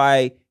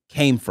sci-fi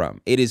came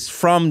from. It is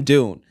from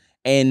Dune.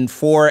 And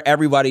for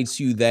everybody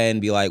to then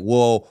be like,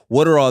 well,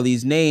 what are all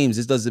these names?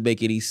 This doesn't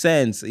make any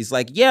sense. It's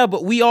like, yeah,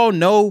 but we all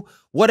know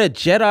what a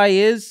Jedi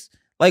is.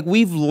 Like,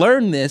 we've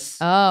learned this.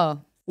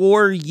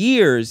 For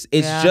years.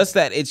 It's just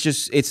that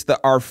it's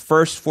our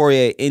first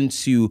foray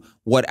into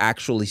what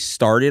actually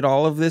started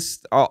all of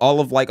this, all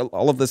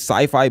of the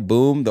sci-fi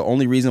boom. The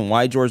only reason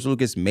why George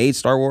Lucas made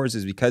Star Wars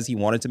is because he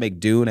wanted to make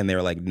Dune and they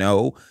were like,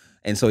 no.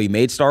 And so he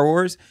made Star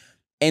Wars.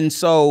 And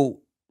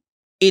so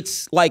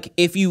it's like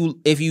if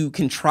you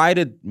can try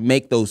to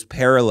make those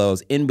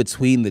parallels in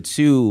between the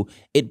two,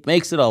 it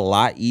makes it a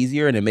lot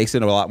easier and it makes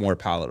it a lot more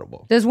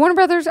palatable. Does Warner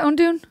Brothers own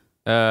Dune?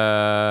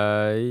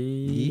 No.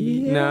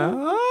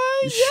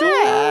 Sure.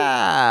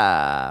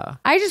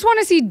 I just want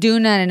to see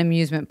Dune at an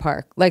amusement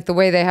park, like the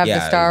way they have the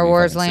Star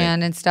Wars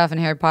land and stuff in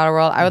Harry Potter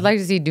World. I would like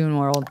to see Dune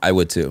World. I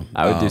would too.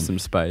 I would do some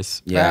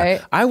spice. Yeah,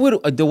 right? I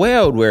would. The way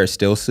I would wear a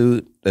still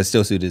suit. A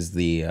still suit is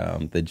the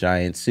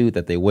giant suit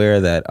that they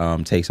wear that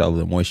takes all of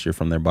the moisture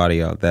from their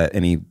body out, that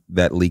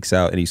leaks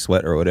out any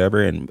sweat or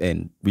whatever,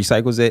 and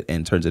recycles it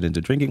and turns it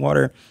into drinking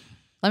water.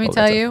 Let me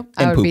tell you,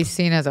 I would be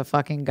seen as a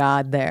fucking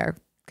god there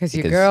because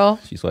your girl,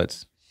 she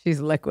sweats. She's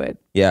liquid.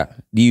 Yeah.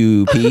 Do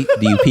you pee?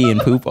 Do you pee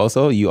and poop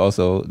also? You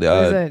also.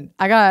 Listen,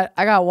 I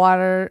got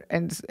water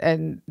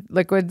and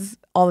liquids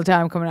all the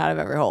time coming out of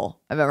every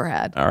hole I've ever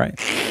had. All right.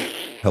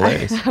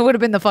 Hilarious. I would have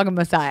been the fucking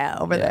Messiah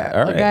over there.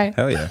 All right. Okay?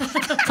 Hell yeah.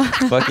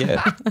 Fuck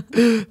yeah.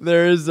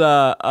 There's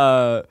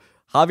Javier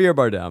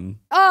Bardem.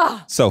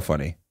 So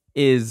funny.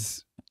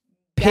 Is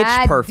pitch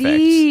perfect.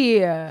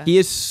 He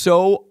is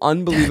so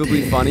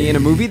unbelievably funny in a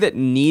movie that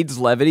needs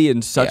levity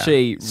in such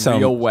a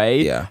real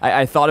way. Yeah.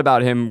 I thought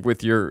about him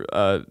with your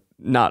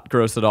not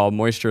gross at all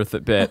moisture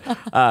bit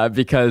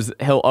because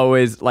he'll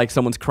always, like,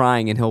 someone's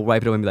crying and he'll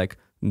wipe it away and be like,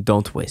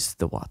 don't waste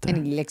the water.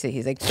 And he licks it.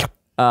 He's like...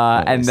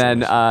 and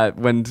then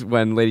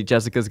when Lady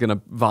Jessica's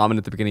gonna vomit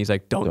at the beginning, he's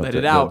like, don't let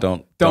it out.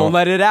 Don't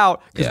let it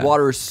out. Because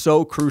water is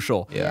so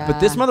crucial. Yeah. But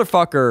this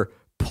motherfucker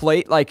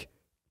played like,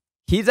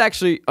 he's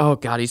actually, oh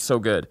God, he's so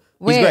good.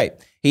 He's great.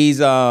 He's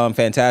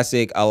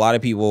fantastic. A lot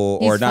of people,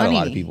 He's or not funny. a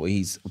lot of people,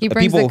 he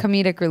brings the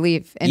comedic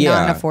relief and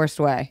not in a forced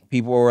way.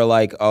 People were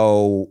like,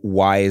 "Oh,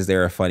 why is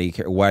there a funny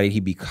character? Why did he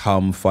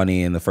become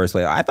funny in the first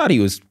place?" I thought he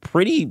was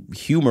pretty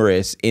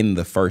humorous in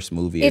the first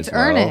movie. It's as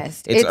well.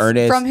 earnest. It's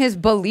earnest from his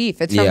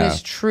belief. It's from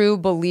his true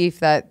belief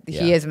that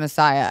he is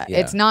Messiah. Yeah.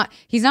 It's not.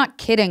 He's not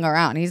kidding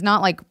around. He's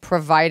not like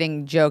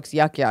providing jokes,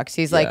 yucks.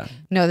 He's like,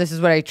 no, this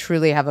is what I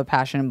truly have a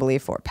passion and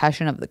belief for.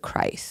 Passion of the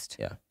Christ.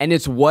 Yeah. And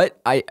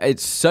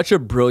it's such a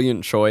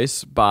brilliant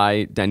choice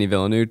by Denis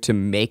Villeneuve to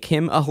make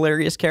him a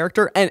hilarious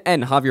character, and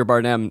Javier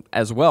Bardem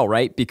as well,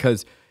 right?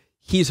 Because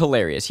he's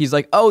hilarious. He's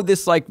like, oh,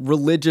 this like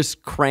religious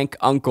crank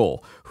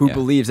uncle who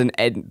believes, and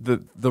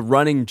the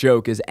running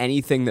joke is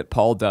anything that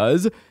Paul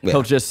does,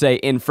 he'll just say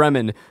in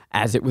Fremen,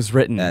 as it was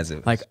written.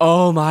 Like,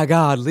 oh my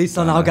God,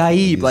 Lisan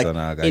al-Gaib. Like,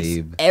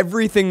 it's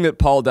everything that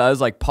Paul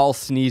does. Like, Paul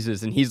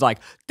sneezes and he's like,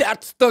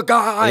 that's the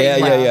guy.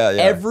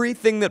 Yeah.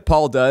 Everything that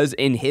Paul does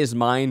in his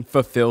mind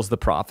fulfills the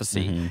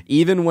prophecy. Mm-hmm.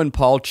 Even when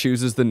Paul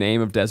chooses the name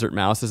of Desert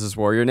Mouse as his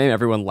warrior name,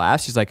 everyone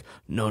laughs. He's like,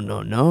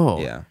 no.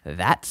 Yeah.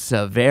 That's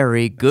a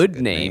very good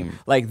name.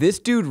 Like, this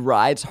dude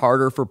rides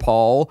harder for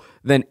Paul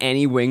than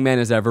any wingman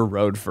has ever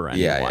rode for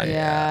anyone.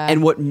 Yeah.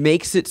 And what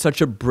makes it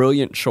such a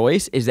brilliant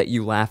choice is that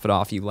you laugh it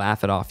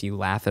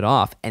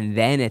off, and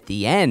then at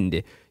the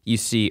end, you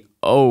see,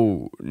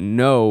 oh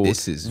no.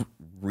 This is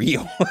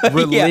real.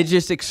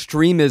 Religious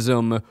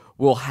extremism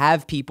will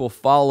have people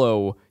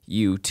follow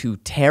you to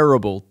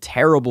terrible,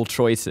 terrible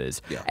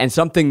choices. Yeah. And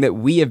something that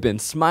we have been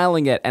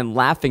smiling at and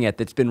laughing at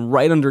that's been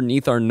right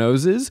underneath our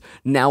noses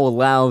now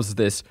allows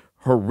this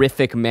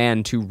horrific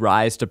man to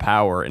rise to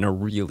power in a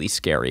really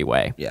scary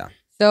way. Yeah.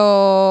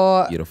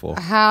 So beautiful.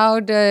 How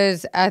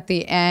does at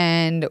the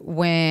end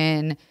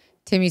when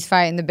Timmy's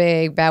fighting the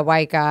big bad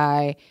white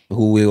guy,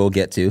 who we will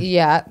get to?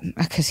 Yeah,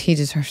 because he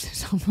deserves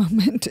his own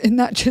moment in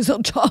that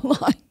chiseled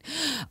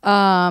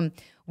jawline.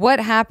 What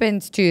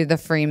happens to the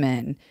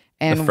Fremen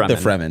and the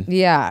Fremen?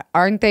 Yeah,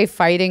 aren't they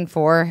fighting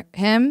for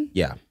him?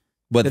 Yeah,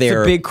 but it's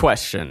a big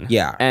question.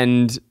 Yeah,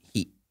 and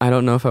I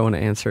don't know if I want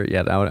to answer it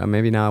yet.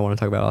 Maybe now I want to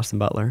talk about Austin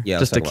Butler. Yeah,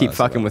 just to keep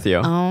fucking with you.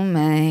 Oh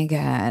my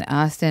God,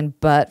 Austin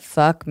butt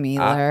fuck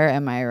Mealer.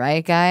 Am I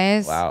right,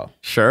 guys? Wow.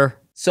 Sure.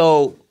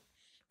 So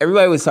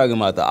everybody was talking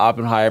about the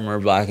Oppenheimer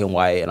black and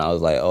white, and I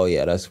was like, oh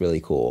yeah, that's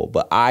really cool.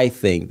 But I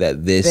think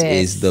that this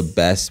is the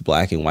best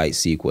black and white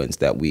sequence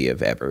that we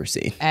have ever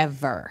seen.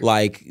 Ever.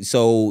 Like,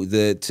 so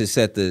to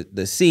set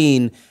the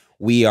scene,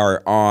 we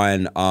are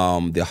on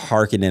the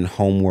Harkonnen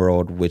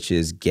homeworld, which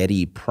is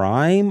Getty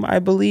Prime, I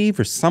believe,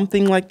 or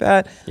something like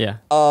that. Yeah.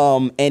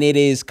 And it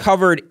is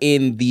covered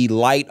in the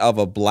light of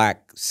a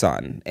black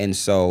sun. And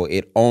so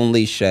it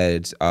only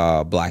sheds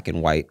black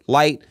and white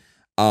light.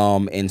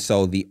 And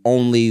so the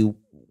only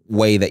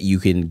way that you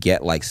can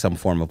get like some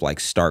form of like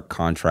stark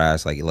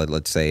contrast, like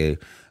let's say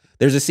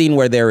there's a scene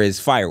where there is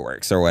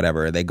fireworks or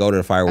whatever. They go to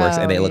the fireworks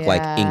and they look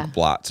like ink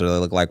blots, or they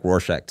look like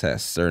Rorschach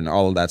tests, and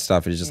all of that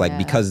stuff is just like,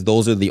 because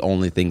those are the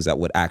only things that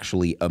would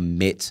actually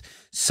emit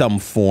some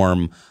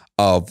form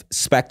of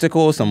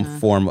spectacle, some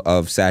form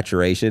of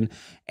saturation.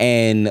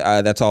 And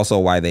that's also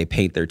why they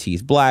paint their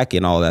teeth black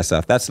and all of that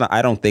stuff. That's not,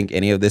 I don't think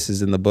any of this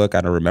is in the book.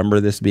 I don't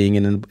remember this being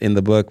in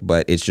the book,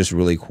 but it's just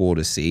really cool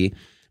to see.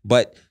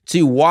 But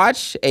to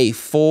watch a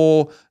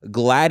full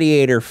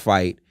gladiator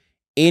fight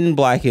in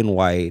black and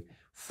white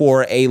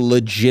for a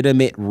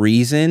legitimate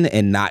reason,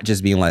 and not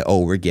just being like,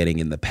 oh, we're getting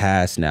in the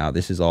past now,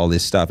 this is all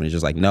this stuff, and it's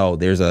just like, no,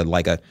 there's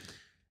a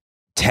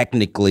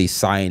technically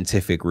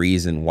scientific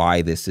reason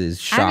why this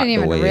is shot the way it is.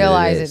 I didn't even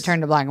realize it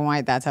turned to black and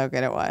white. That's how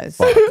good it was.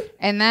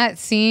 And that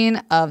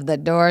scene of the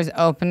doors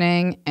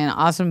opening and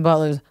Austin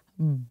Butler's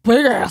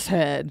big ass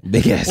head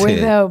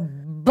with a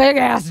big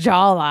ass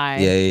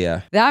jawline.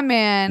 Yeah. That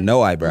man,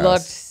 no eyebrows,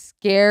 looked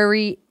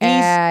scary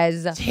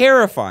as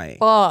terrifying.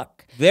 Fuck.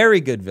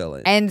 Very good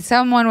villain. And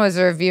someone was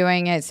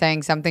reviewing it,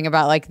 saying something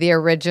about like the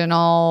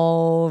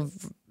original.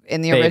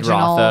 In the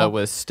original, Rotha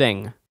was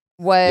Sting.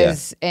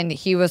 And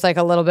he was like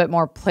a little bit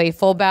more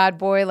playful bad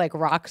boy, like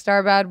rock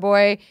star bad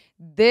boy.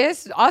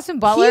 This Austin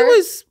Butler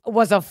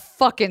was a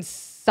fucking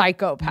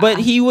psychopath. But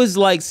he was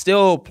like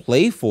still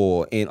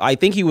playful, and I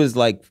think he was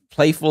like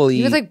playfully.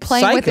 He was like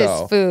playing with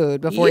his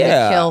food before he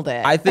killed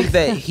it. I think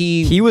that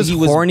he was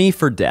horny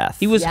for death.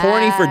 He was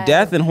horny for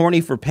death and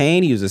horny for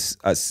pain. He was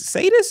a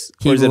sadist,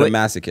 or is it a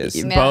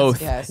masochist?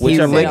 Both.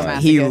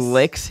 He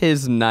licks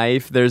his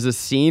knife. There's a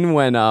scene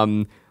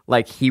when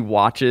like he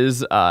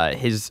watches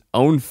his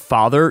own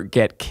father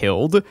get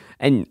killed,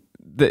 and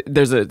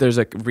there's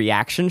a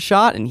reaction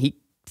shot, and he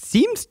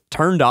seems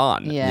turned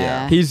on.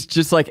 Yeah. He's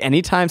just like,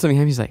 anytime something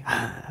happens, he's like,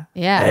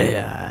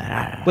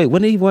 yeah. Wait,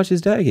 when did he watch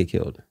his dad get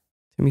killed?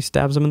 Timmy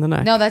stabs him in the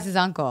neck. No, that's his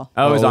uncle.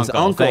 Oh, his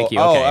uncle. Thank you.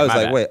 Okay, I was my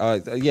like,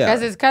 bad. wait, yeah.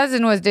 Because his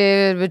cousin was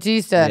David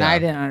Bautista, and Yeah. I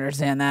didn't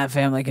understand that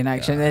family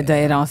connection.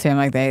 They don't seem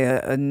like they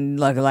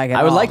look like it.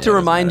 I would like to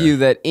remind you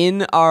that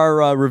in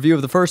our review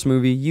of the first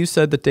movie, you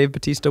said that Dave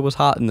Bautista was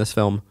hot in this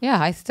film. Yeah,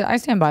 I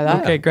stand by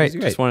that. Okay, great. he's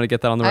great. Just wanted to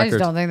get that on the I record.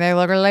 just don't think they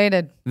look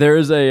related. There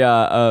is a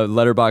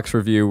Letterboxd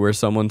review where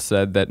someone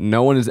said that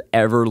no one has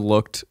ever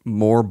looked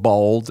more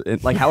bald.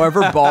 Like,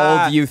 however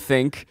bald you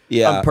think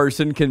a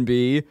person can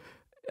be,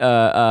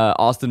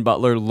 Austin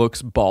Butler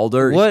looks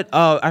balder. What?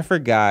 Oh, I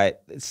forgot.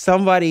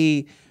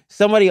 Somebody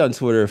on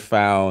Twitter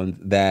found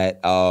that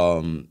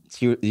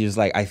he was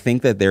like, I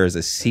think that there is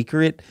a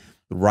secret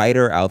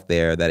writer out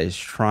there that is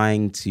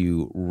trying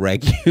to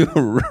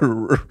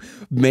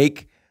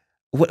make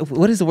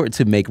what is the word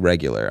to make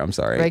regular? I'm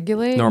sorry.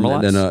 Regulate?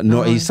 Normalize?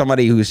 No. He's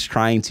somebody who's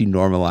trying to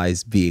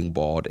normalize being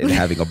bald and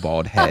having a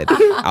bald head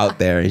out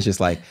there. And it's just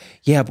like,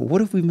 yeah, but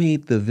what if we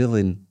made the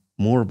villain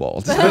more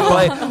bald?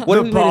 Like, what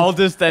if we made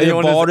baldest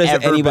anyone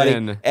has ever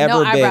been.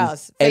 No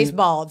eyebrows. Face And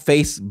bald.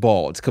 Face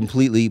bald.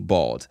 Completely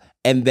bald.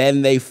 And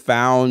then they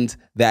found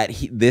that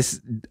this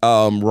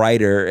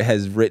writer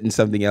has written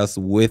something else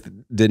with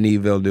Denis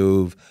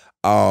Villeneuve.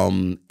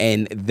 And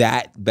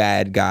that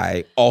bad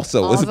guy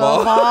also was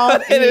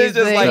bald. And it's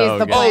just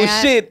like,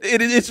 shit,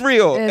 it's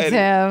real. It's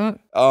him.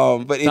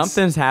 But it's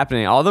Something's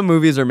happening. All the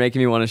movies are making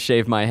me want to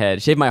shave my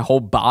head, shave my whole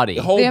body.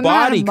 the whole The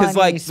amount body, of because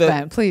money like you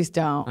spent. Please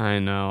don't. I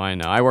know.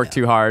 I work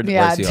too hard.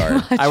 Yeah, too hard.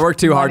 much I work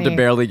too hard to money.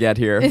 barely get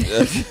here.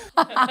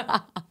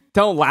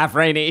 Don't laugh,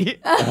 Rainie.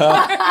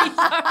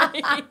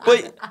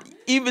 But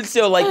even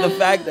still, like the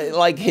fact that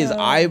like his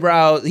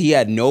eyebrows, he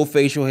had no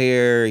facial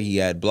hair, he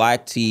had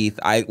black teeth.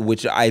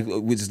 Which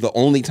is the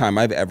only time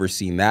I've ever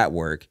seen that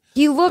work.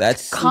 He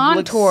looked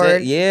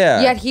contoured.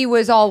 Yet he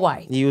was all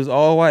white. He was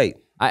all white.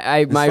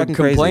 My fucking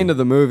complaint crazy. of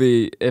the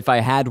movie, if I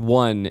had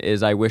one,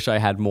 is I wish I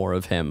had more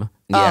of him.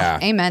 Yeah.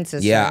 Oh, amen,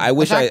 sister. Yeah, I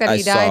wish the fact I that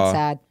he died saw-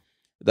 sad.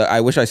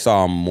 I wish I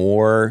saw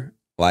more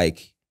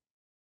like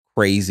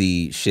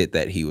crazy shit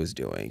that he was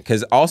doing,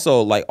 because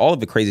also like all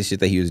of the crazy shit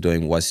that he was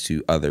doing was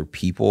to other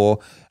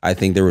people. I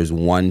think there was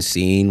one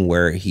scene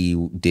where he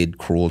did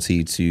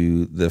cruelty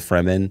to the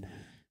Fremen,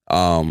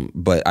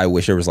 but I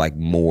wish there was like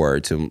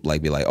more to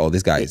like be like, oh,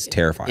 this guy is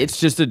terrifying. It's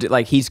just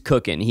like he's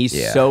cooking.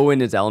 He's so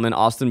in his element.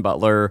 Austin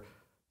Butler,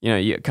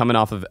 coming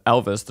off of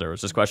Elvis, there was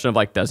this question of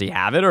like, does he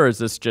have it, or is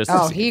this just?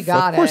 Oh, he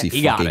got of course it.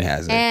 he got fucking it.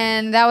 has it.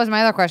 And that was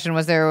my other question.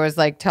 There was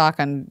like talk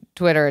on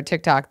Twitter or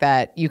TikTok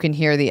that you can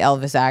hear the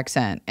Elvis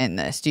accent in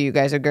this. Do you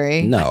guys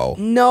agree? No.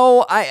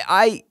 No,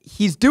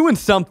 he's doing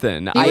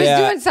something. He was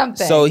doing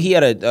something. So he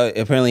had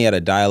apparently had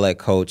a dialect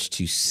coach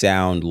to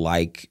sound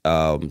like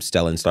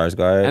Stellan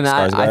Skarsgård. And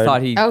I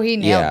thought he. Oh, he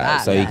nailed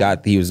that. So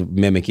he was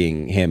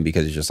mimicking him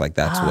because it's just like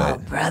that's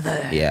what.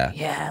 Brother. Yeah.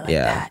 Yeah, like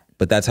that.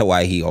 But that's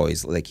why he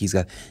always like he's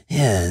got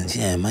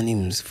my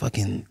name is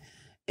fucking,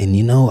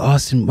 and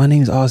Austin, my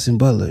name is Austin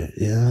Butler,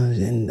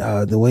 and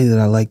the way that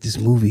I like this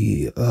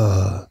movie,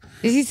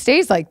 He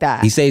stays like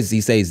that. he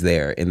stays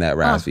there in that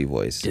raspy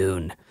voice.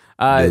 Dune.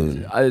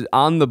 Dune.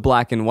 On the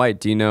black and white,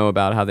 do you know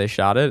about how they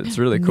shot it? It's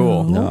really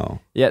cool. No.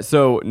 Yeah,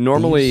 so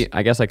normally,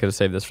 I guess I could have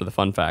saved this for the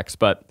fun facts,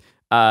 but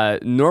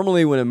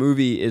normally when a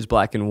movie is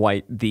black and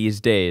white these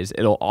days,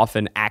 it'll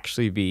often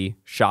actually be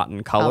shot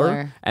in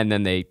color. And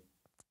then they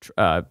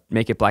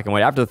make it black and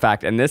white after the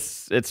fact. And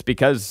it's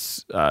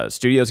because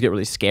studios get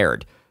really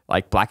scared.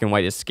 Like black and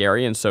white is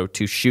scary, and so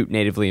to shoot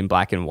natively in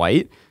black and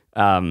white,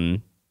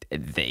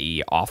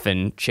 they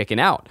often chicken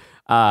out.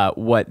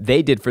 What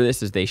they did for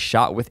this is they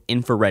shot with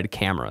infrared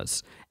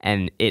cameras,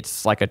 and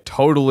it's like a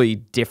totally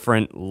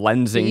different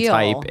lensing Feel.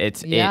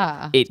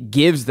 type. It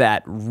gives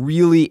that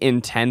really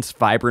intense,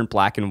 vibrant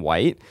black and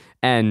white,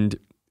 and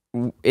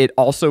it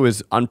also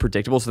is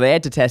unpredictable. So they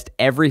had to test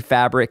every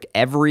fabric,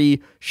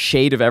 every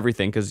shade of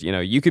everything, because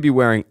you could be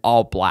wearing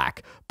all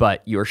black,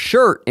 but your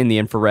shirt in the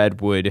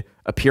infrared would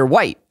appear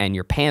white, and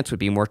your pants would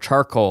be more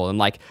charcoal, and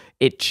like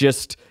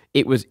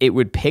it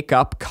would pick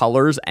up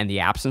colors and the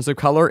absence of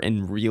color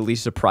in really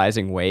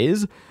surprising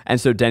ways. And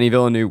so Denis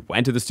Villeneuve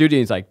went to the studio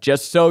and he's like,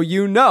 just so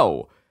you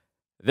know,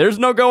 there's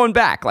no going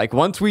back. Like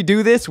once we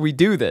do this, we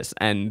do this.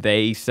 And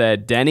they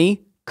said, Denis,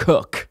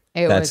 cook.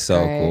 That's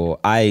so cool.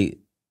 I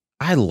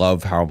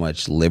love how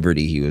much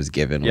liberty he was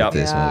given with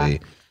this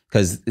movie,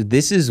 because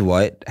this is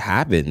what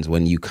happens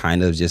when you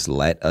kind of just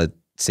let a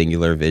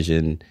singular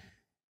vision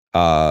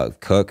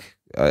cook.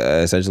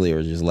 Essentially,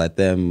 or just let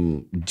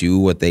them do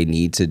what they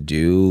need to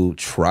do.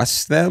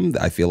 Trust them.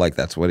 I feel like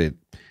that's what it.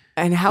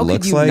 And how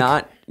could you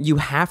not? You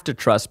have to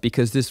trust,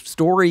 because this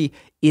story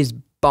is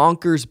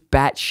bonkers,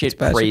 batshit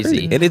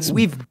crazy. And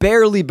we've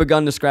barely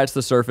begun to scratch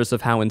the surface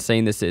of how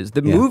insane this is.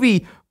 The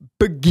movie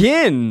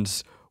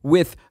begins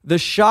with the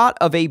shot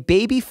of a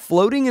baby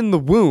floating in the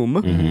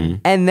womb,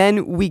 and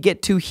then we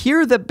get to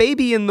hear the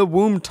baby in the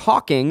womb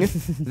talking.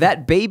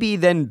 That baby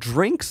then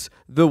drinks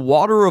the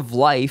water of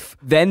life,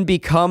 then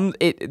the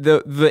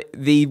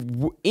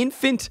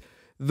infant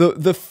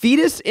The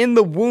fetus in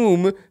the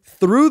womb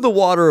through the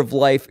water of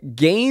life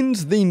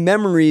gains the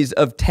memories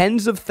of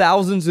tens of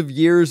thousands of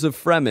years of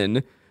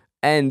Fremen,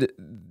 and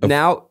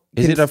now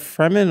is it a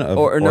Fremen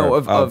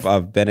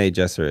of Bene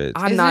Gesserit?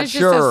 I'm not Isn't it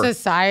sure. Just a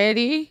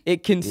society.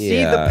 It can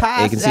see the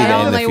past. It can see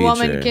That in the only future.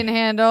 woman can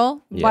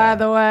handle. By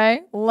the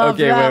way, love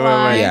Okay, that wait.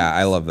 line. Yeah,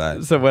 I love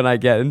that. So when I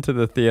get into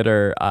the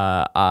theater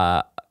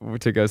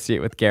to go see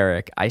it with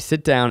Garrick, I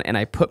sit down and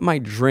I put my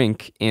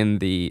drink in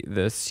the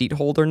seat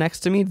holder next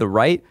to me, the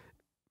right.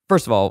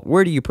 First of all,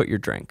 where do you put your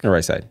drink? The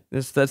right side.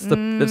 That's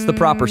the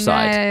proper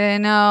side.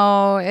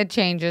 No, it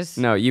changes.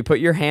 No, you put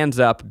your hands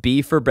up.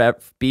 B for bread.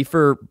 D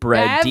for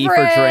drink.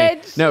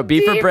 Beverage. No, B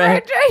for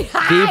bread. D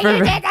for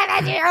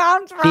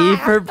B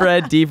for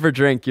bread. D for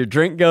drink. Your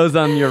drink goes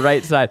on your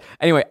right side.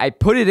 Anyway, I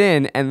put it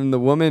in, and the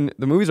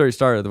movie's already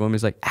started. The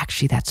woman's like,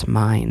 "Actually, that's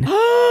mine."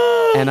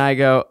 And I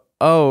go,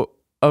 "Oh,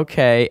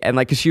 okay." And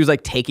like, 'cause she was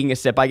like taking a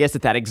sip, I guess,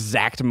 at that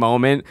exact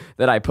moment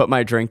that I put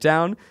my drink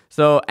down.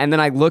 So, and then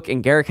I look,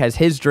 and Garrick has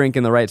his drink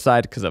in the right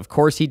side, because of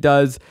course he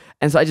does.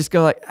 And so I just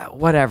go like,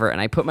 whatever.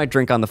 And I put my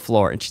drink on the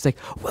floor, and she's like,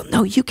 well,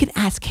 no, you can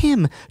ask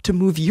him to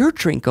move your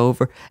drink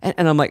over.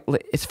 And I'm like,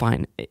 it's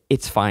fine.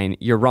 It's fine.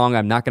 You're wrong.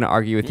 I'm not going to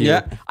argue with you.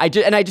 Yeah. I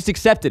just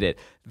accepted it.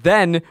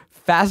 Then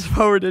fast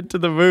forwarded to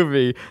the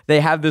movie, they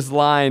have this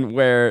line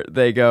where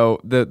they go,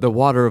 the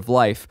water of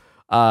life.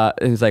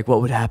 And it's like,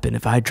 what would happen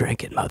if I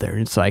drank it, mother?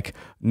 And it's like,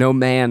 no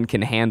man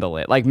can handle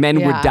it. Like,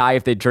 men would die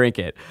if they drink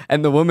it.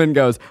 And the woman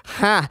goes,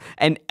 ha,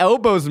 and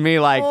elbows me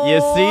like,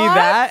 you see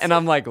that? And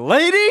I'm like,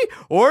 lady,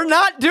 we're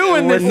not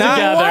doing this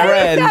together. What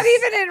is that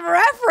even in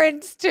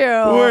reference to?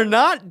 We're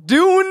not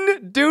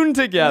Dune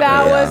together.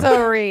 That was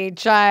a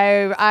reach.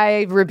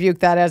 I rebuked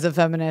that as a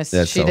feminist.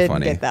 That's she so didn't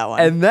funny. get that one.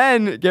 And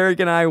then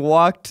Garrick and I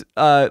walked,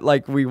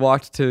 we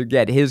walked to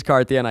get his car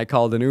at the end. I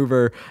called an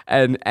Uber,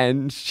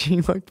 and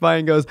she looked by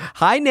and goes,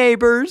 hi,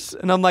 neighbors.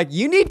 And I'm like,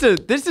 we do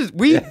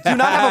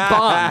not have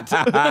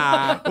a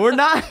bond. We're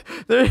not,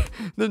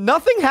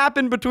 nothing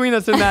happened between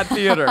us in that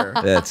theater.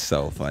 That's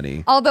so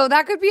funny. Although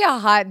that could be a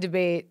hot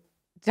debate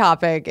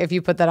topic if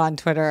you put that on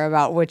Twitter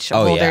about which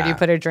holder do you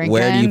put a drink in.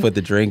 Where do you put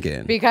the drink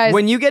in? Because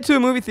when you get to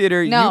a movie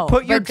theater, you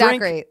put your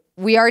drink Zachary,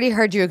 we already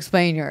heard you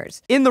explain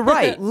yours. in the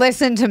right.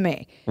 Listen to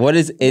me. What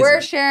is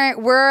We're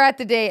sharing. We're at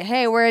the date.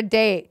 Hey, we're at a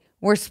date.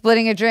 We're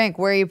splitting a drink.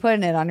 Where are you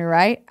putting it? On your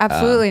right?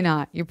 Absolutely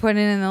not. You're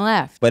putting it in the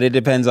left. But it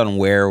depends on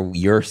where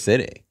you're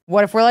sitting.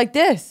 What if we're like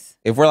this?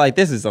 If we're like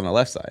this, it's on the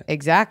left side.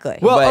 Exactly.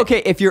 Well,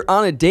 okay, if you're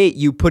on a date,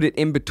 you put it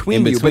in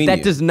between you, but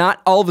that does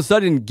not all of a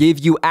sudden give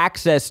you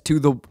access to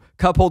the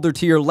cup holder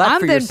to your left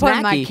for your I'm then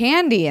putting my snacky.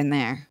 candy in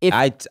there. If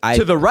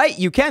to the right,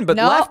 you can, but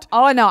No. left.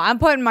 Oh, no. I'm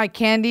putting my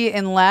candy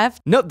in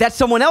left. No, that's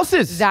someone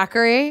else's.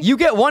 Zachary. You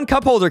get one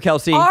cup holder,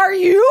 Kelsey. Are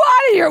you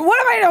out of here? What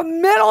am I in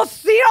a middle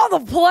seat on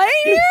the plane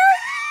here?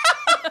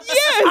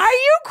 Yes. Are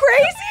you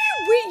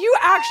crazy? You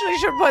actually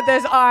should put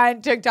this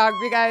on TikTok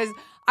because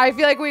I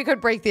feel like we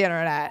could break the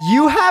internet.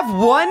 You have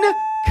one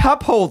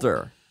cup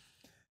holder.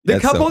 The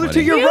That's cup so holder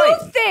funny. to your You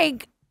right.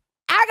 think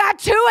I got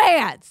two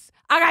hands?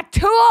 I got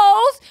two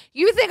holes?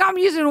 You think I'm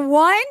using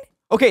one?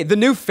 Okay, the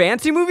new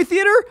fancy movie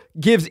theater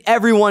gives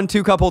everyone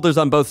two cup holders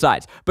on both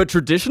sides. But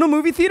traditional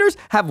movie theaters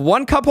have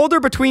one cup holder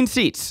between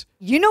seats.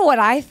 You know what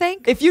I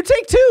think? If you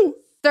take two.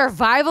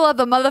 Survival of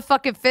the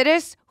motherfucking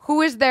fittest.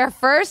 Who is there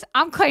first?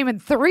 I'm claiming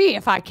 3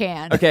 if I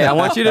can. Okay, I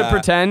want you to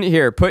pretend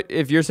here.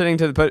 If you're sitting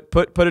to the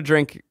put a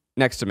drink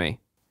next to me.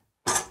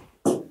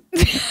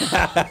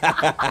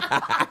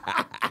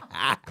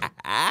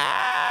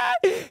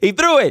 He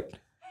threw it.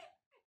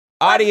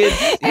 Audience,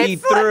 he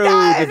threw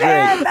the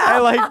drink.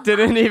 I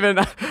didn't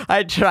even.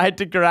 I tried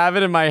to grab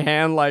it in my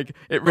hand, like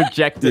it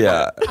rejected.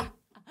 Yeah.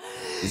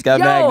 He's got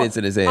magnets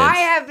in his hands. I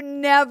have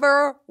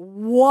never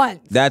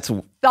once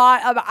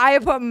thought of, I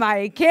put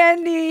my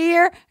candy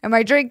here and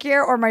my drink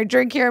here, or my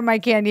drink here and my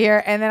candy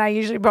here, and then I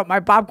usually put my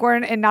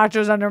popcorn and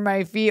nachos under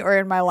my feet or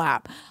in my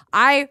lap.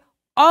 I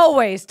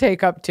always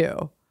take up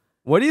 2.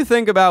 What do you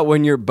think about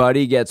when your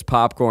buddy gets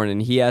popcorn and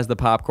he has the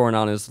popcorn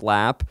on his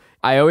lap?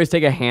 I always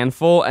take a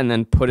handful and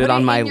then put it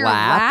on my in your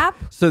lap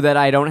so that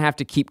I don't have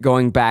to keep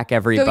going back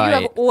every So bite.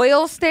 you have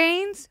oil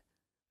stains?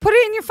 Put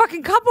it in your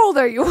fucking cup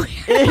holder, you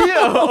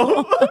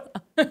Ew.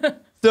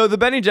 So the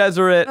Bene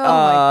Gesserit. Oh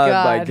my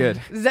God. My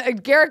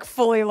good. Garrick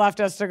fully left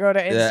us to go to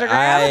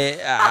Instagram.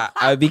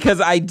 I because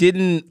I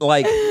didn't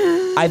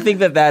I think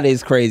that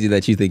is crazy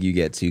that you think you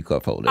get 2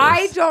 cup holders.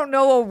 I don't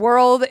know a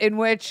world in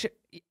which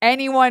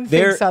anyone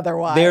thinks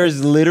otherwise.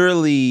 There's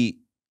literally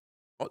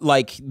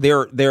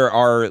there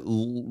are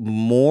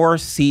more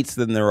seats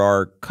than there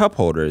are cup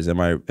holders. Am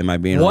I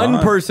being wrong?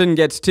 One person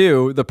gets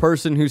 2. The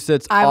person who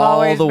sits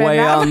all the way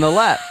on the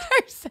left.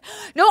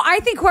 No, I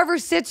think whoever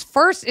sits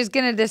first is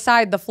going to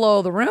decide the flow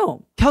of the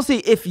room. Kelsey,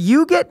 if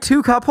you get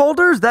 2 cup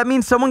holders, that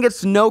means someone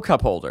gets no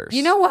cup holders.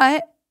 You know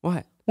what?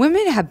 What?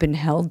 Women have been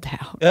held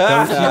down for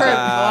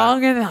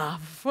long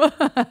enough.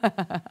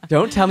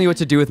 Don't tell me what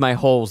to do with my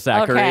holes,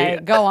 Zachary. Okay,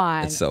 go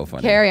on. It's so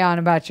funny. Carry on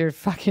about your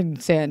fucking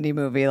Sandy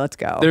movie. Let's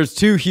go. There's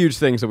 2 huge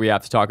things that we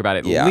have to talk about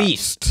at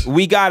least.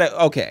 We got it.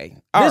 Okay.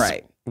 All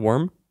right.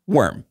 Worm?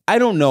 worm. I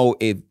don't know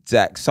if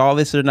Zach saw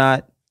this or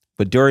not,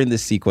 but during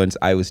this sequence,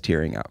 I was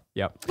tearing up.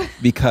 Yep.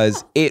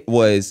 Because it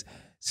was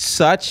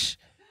such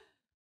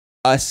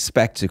a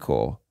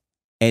spectacle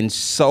and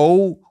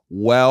so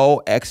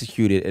well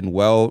executed and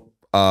well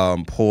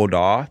pulled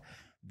off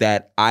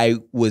that I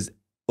was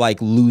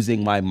like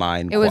losing my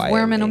mind. It was quietly.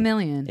 Worm in a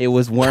Million. It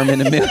was Worm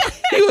in a Million.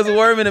 It was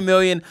Worm in a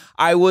Million.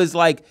 I was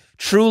like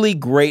truly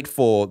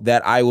grateful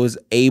that I was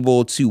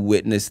able to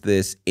witness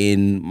this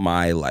in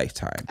my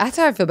lifetime. That's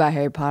how I feel about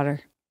Harry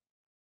Potter.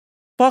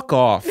 Fuck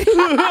off.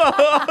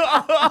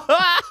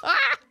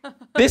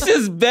 This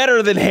is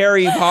better than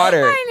Harry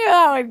Potter. I knew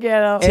I would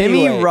get him.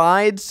 Timmy Anyway.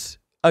 rides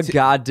a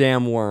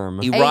goddamn worm.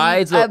 He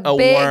rides a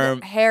big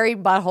worm. hairy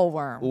butthole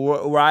worm.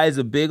 Rides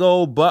a big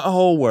old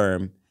butthole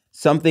worm.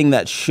 Something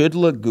that should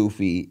look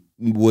goofy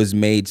was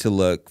made to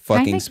look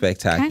fucking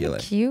spectacular.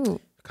 Kind of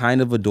cute.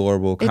 Kind of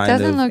adorable. It Kind of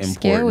doesn't look important.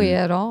 scary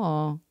at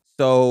all.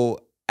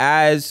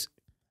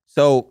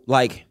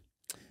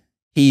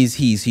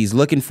 He's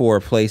looking for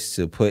a place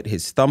to put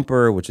his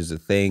thumper, which is a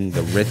thing.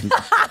 The rhythm.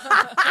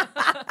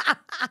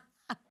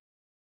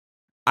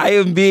 I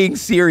am being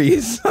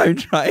serious. I'm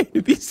trying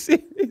to be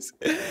serious.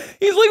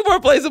 He's looking for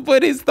a place to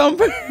put his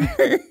thumper.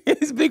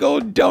 His big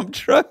old dump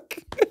truck.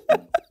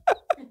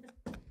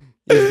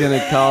 He's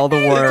gonna call the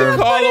worm.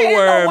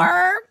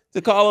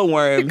 To call a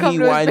worm. He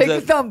winds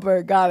up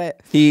thumper. Got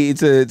it.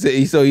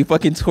 So he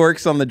fucking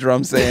twerks on the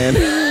drum stand.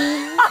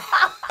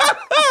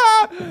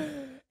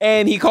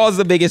 And he calls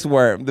the biggest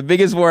worm. The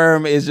biggest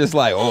worm is just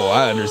like, oh,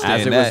 I understand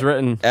As it that. was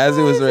written. As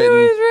it was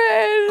written.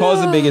 Calls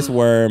the biggest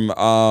worm.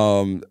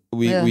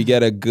 We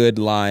get a good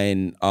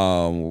line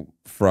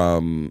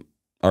from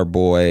our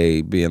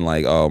boy being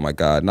like, oh my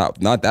God,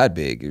 not that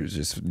big. It was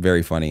just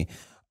very funny.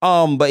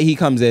 But he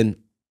comes in.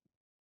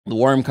 The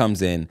worm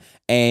comes in,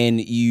 and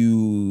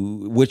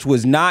which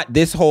was not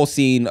this whole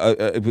scene.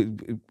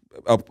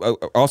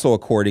 Also,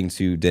 according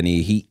to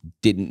Denis, he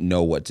didn't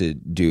know what to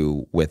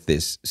do with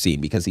this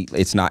scene because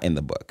it's not in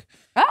the book.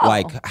 Oh.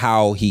 Like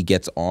how he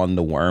gets on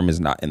the worm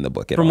is not in the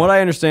book at all. From what I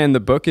understand, the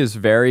book is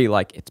very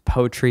like it's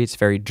poetry. It's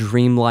very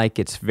dreamlike.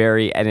 It's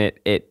very and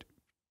it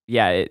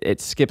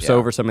skips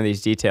over some of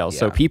these details.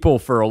 So people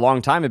for a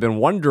long time have been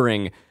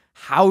wondering.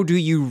 How do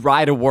you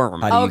ride a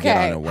worm? How do you get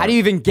on a worm? How do you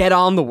even get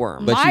on the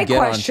worm? But My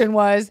question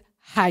was,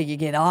 how you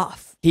get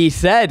off? He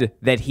said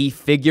that he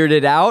figured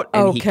it out,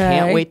 and he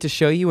can't wait to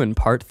show you in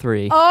part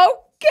 3.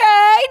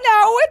 Okay,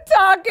 now we're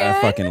talking. I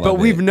fucking love But it.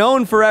 we've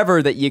known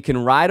forever that you can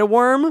ride a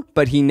worm,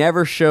 but he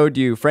never showed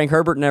you. Frank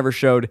Herbert never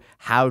showed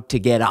how to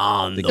get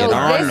on the Get So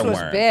on worm. this the was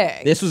worm.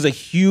 big. This was a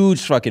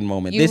huge fucking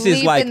moment. You This is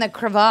leap like in the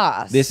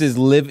crevasse. This is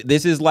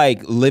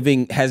like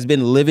has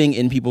been living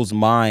in people's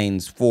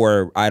minds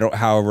for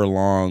however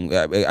long.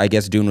 I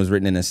guess Dune was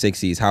written in the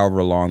 60s.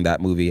 However long that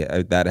movie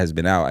that has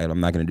been out. I'm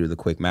not going to do the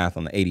quick math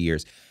on the 80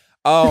 years.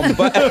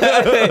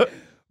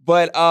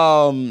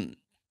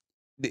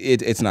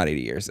 It's not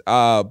 80 years.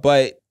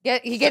 But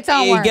he gets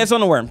on worm. It gets on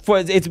the worm.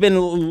 It's been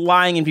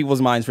lying in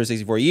people's minds for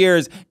 64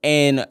 years,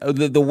 and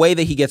the way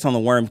that he gets on the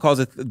worm, calls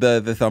it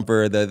the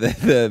thumper.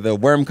 The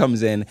worm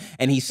comes in,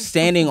 and he's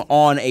standing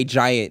on a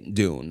giant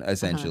dune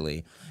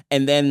essentially,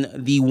 and then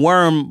the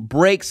worm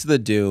breaks the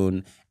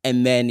dune,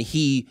 and then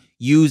he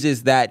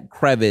uses that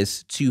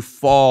crevice to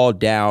fall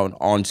down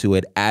onto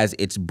it as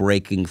it's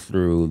breaking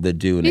through the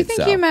dune Do you itself.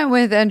 think he met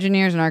with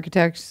engineers and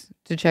architects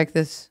to check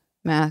this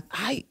math?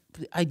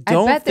 I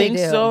don't bet they think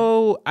do.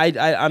 so.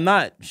 I'm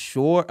not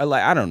sure.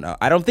 Like, I don't know.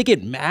 I don't think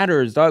it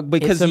matters, dog.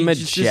 Because It's a you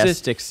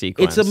majestic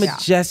sequence. It's a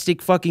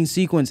majestic fucking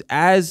sequence.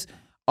 As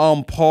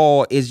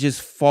Paul is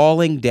just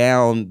falling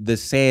down the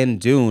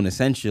sand dune,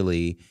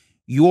 essentially,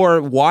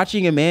 you're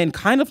watching a man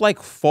kind of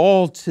like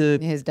fall to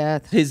His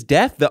death.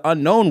 the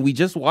unknown. We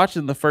just watched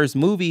in the first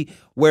movie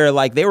where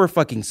like they were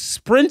fucking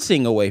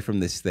sprinting away from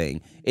this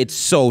thing. It's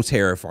so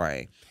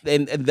terrifying.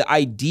 And the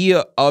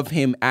idea of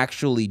him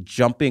actually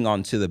jumping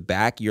onto the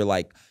back, you're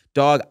like,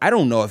 dog, I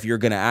don't know if you're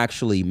going to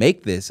actually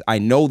make this. I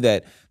know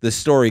that the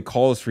story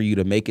calls for you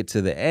to make it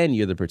to the end.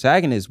 You're the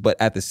protagonist. But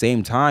at the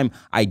same time,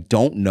 I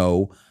don't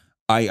know.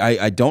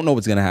 I don't know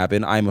what's going to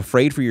happen. I'm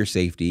afraid for your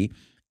safety.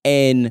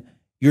 And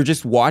you're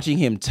just watching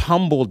him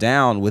tumble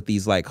down with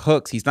these like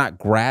hooks. He's not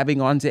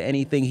grabbing onto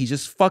anything. He's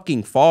just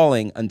fucking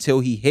falling until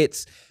he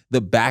hits the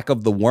back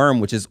of the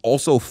worm, which is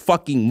also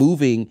fucking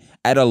moving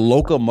at a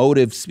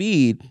locomotive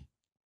speed.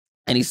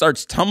 And he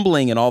starts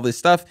tumbling and all this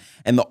stuff.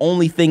 And the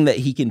only thing that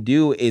he can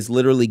do is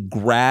literally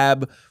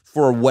grab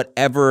for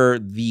whatever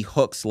the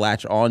hooks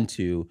latch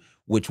onto,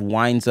 which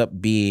winds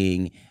up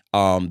being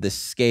the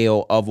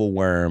scale of a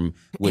worm,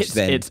 which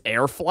it's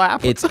air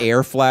flap. It's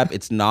air flap.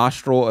 It's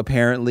nostril,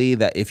 apparently,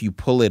 that if you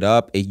pull it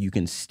up, you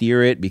can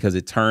steer it because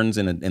it turns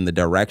in the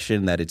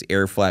direction that its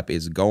air flap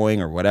is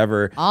going or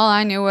whatever. All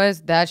I knew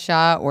was that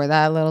shot where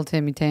that little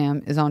Timmy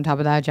Tam is on top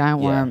of that giant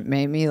worm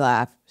made me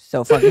laugh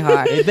so fucking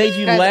hard. It made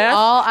you 'Cause laugh?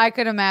 All I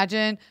could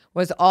imagine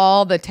was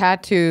all the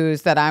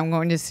tattoos that I'm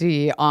going to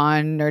see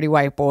on Nerdy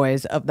White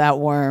Boys of that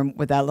worm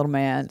with that little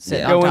man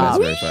sitting on That's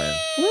top. very funny.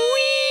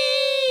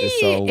 It's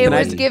so It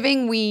was witty.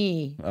 giving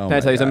wee. Oh Can I my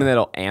tell you God. something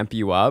that'll amp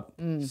you up?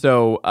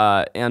 So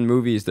in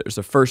movies, there's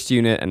a first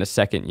unit and a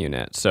second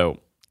unit. So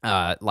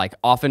like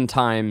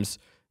oftentimes,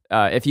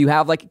 if you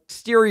have like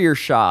exterior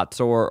shots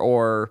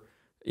or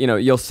you know,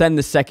 you'll send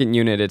the second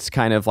unit. It's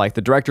kind of like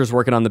the director's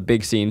working on the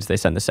big scenes. They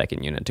send the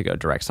second unit to go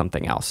direct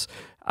something else.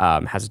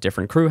 Has a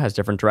different crew, has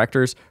different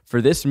directors.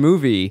 For this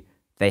movie,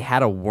 they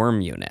had a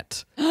worm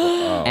unit.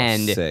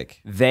 And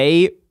sick.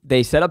 they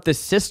set up this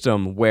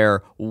system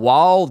where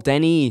while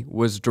Denis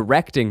was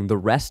directing the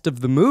rest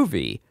of the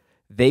movie,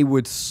 they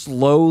would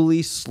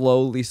slowly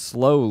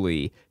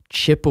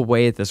chip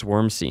away at this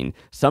worm scene,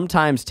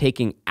 sometimes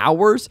taking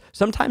hours,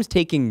 sometimes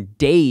taking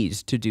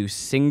days to do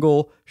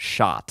single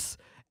shots.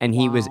 And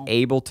he was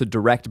able to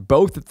direct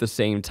both at the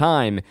same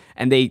time.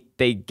 And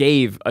they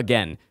gave,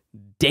 again,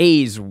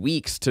 days,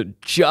 weeks to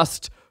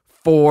just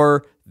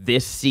for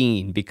this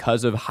scene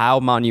because of how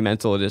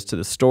monumental it is to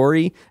the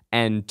story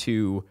and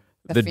to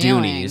the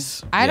feeling.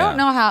 Doonies. I don't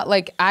know how,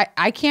 like,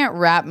 I can't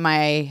wrap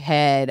my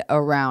head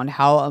around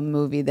how a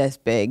movie this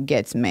big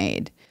gets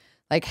made.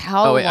 Like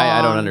how long,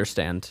 I don't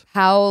understand.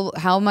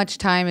 How much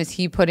time is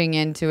he putting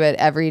into it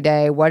every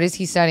day? What is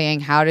he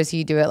studying? How does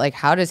he do it? Like,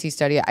 how does he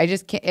study it?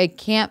 I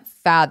can't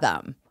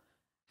fathom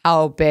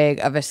how big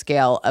of a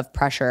scale of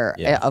pressure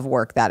of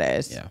work that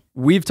is. Yeah.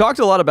 We've talked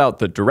a lot about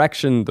the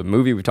direction, the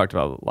movie. We've talked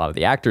about a lot of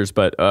the actors,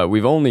 but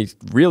we've only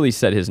really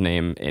said his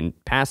name in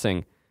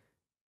passing.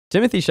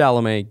 Timothée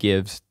Chalamet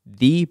gives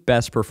the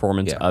best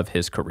performance of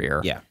his career.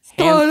 Yeah.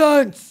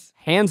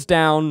 Hands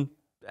down,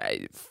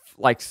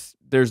 like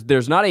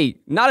there's not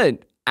an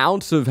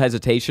ounce of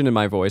hesitation in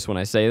my voice when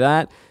I say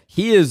that.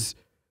 It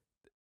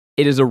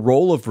is a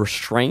role of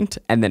restraint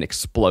and then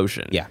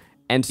explosion. Yeah.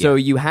 And so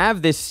you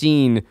have this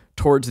scene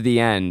towards the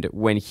end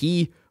when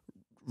he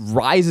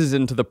rises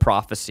into the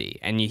prophecy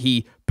and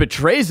he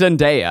betrays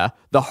Zendaya,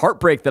 the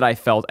heartbreak that I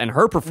felt, and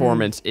her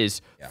performance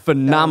is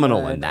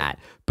phenomenal in that.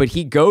 But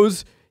he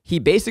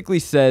basically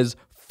says,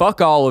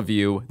 fuck all of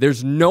you.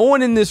 There's no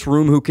one in this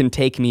room who can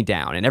take me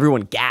down. And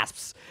everyone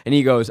gasps. And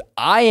he goes,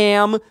 I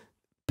am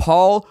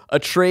Paul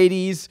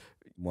Atreides,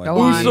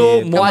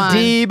 Usul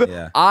Muad'Dib.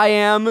 Yeah. I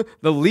am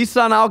the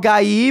Lisan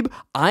al-Gaib.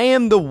 I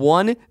am the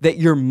one that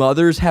your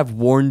mothers have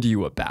warned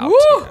you about.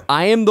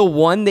 I am the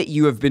one that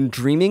you have been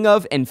dreaming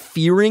of and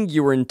fearing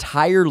your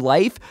entire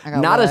life.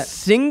 Not a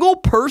single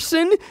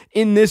person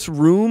in this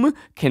room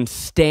can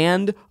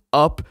stand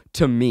up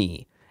to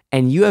me.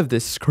 And you have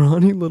this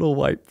scrawny little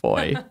white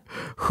boy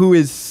who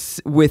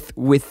is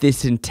with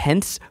this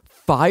intense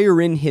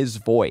fire in his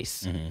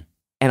voice. Mm-hmm.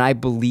 And I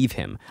believe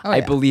him. I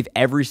believe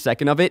every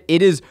second of it.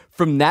 It is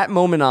from that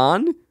moment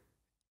on,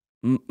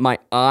 my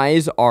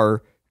eyes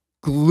are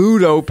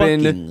glued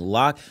open. Fucking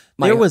lock.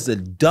 There was a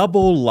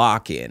double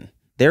lock-in.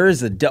 There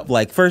is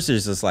first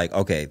there's just like,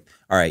 okay,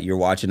 all right, you're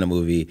watching a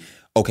movie.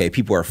 Okay,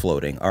 people are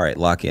floating. All right,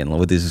 lock in.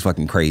 This is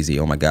fucking crazy.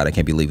 Oh my God, I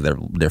can't believe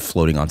they're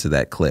floating onto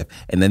that cliff.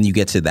 And then you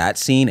get to that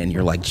scene and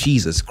you're like,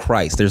 Jesus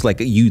Christ. There's like,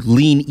 you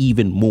lean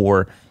even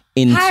more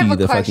into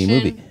the fucking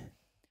movie.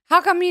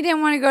 How come he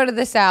didn't want to go to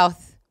the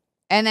South?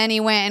 And then he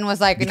went and was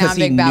like, "No, I'm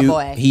big bad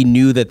boy." He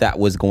knew that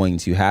was going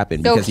to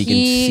happen because he can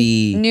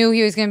see. Knew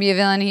he was going to be a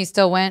villain. He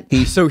still went.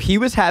 So he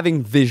was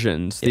having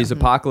visions, these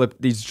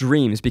these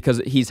dreams,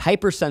 because he's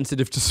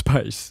hypersensitive to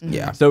spice.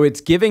 Yeah. So it's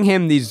giving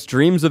him these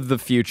dreams of the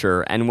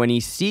future, and when he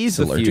sees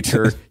the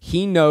future,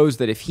 he knows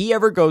that if he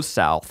ever goes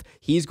south,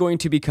 he's going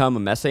to become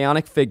a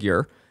messianic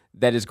figure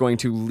that is going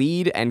to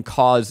lead and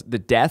cause the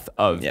death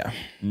of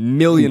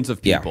millions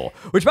of people.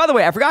 Yeah. Which, by the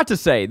way, I forgot to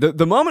say,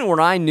 the moment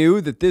when I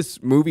knew that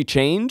this movie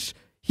changed,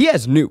 he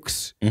has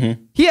nukes.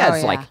 Mm-hmm. He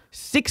has like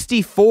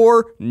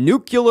 64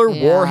 nuclear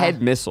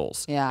warhead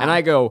missiles. Yeah. And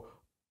I go,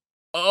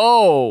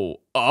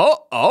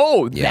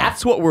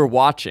 that's what we're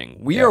watching.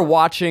 We are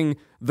watching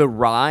the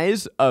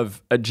rise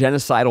of a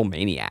genocidal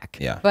maniac.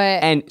 Yeah.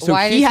 But so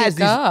he has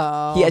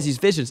these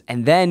visions,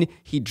 and then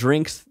he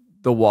drinks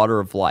the water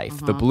of life,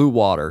 the blue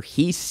water.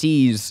 He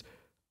sees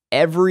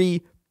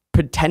every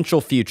potential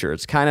future.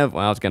 It's kind of,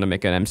 I was going to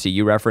make an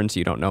MCU reference.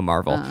 You don't know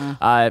Marvel.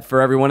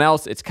 For everyone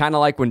else, it's kind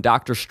of like when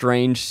Doctor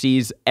Strange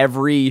sees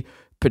every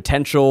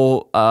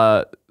potential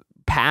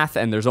path,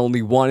 and there's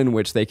only one in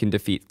which they can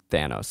defeat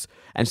Thanos.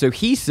 And so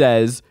he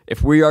says,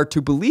 if we are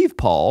to believe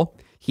Paul,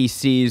 he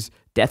sees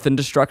death and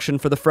destruction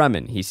for the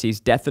Fremen. He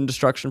sees death and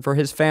destruction for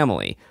his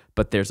family.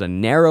 But there's a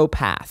narrow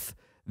path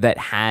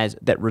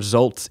that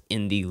results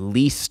in the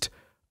least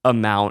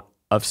amount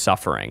of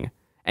suffering.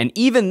 And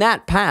even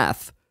that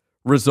path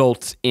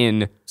results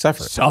in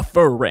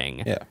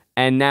suffering. Yeah.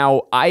 And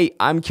now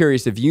I'm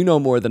curious if you know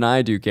more than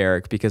I do,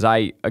 Garrick, because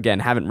I, again,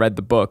 haven't read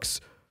the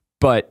books,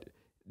 but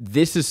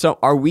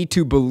are we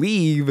to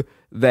believe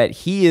that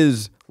he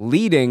is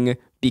leading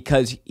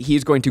because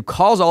he's going to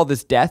cause all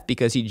this death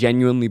because he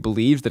genuinely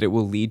believes that it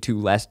will lead to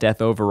less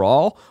death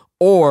overall?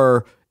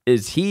 Or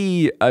is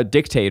he a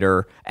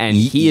dictator and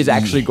he is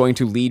actually going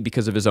to lead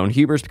because of his own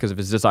hubris, because of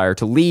his desire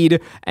to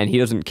lead, and he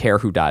doesn't care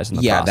who dies in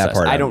the process? That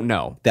part I don't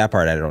know. That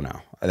part I don't know.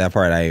 That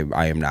part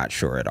I am not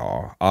sure at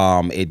all.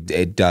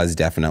 It does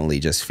definitely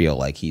just feel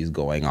like he's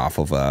going off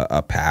of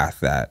a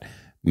path that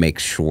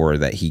makes sure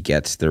that he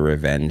gets the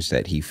revenge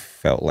that he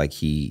felt like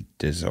he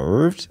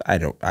deserved. I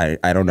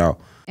don't know.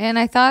 And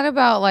I thought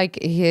about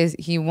like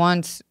he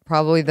wants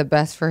probably the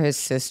best for his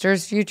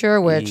sister's future,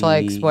 which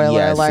like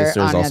spoiler alert,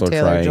 Anya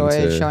Taylor-Joy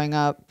is showing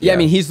up. Yeah, I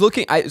mean he's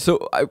looking.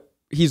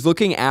 He's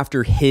looking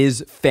after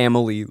his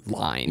family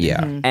line.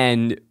 Yeah,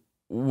 and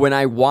when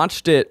I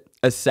watched it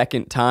a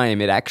second time,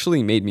 it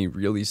actually made me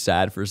really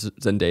sad for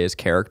Zendaya's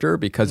character,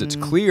 because it's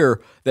clear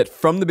that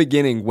from the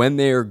beginning, when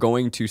they are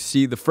going to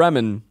see the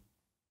Fremen,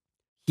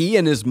 he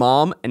and his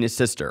mom and his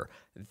sister,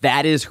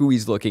 that is who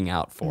he's looking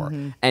out for.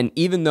 And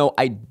even though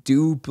I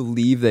do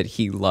believe that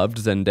he loved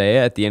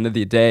Zendaya, at the end of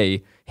the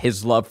day,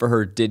 his love for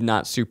her did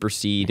not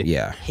supersede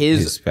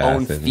his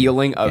own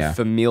feeling of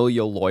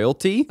familial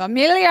loyalty.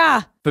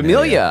 Familia.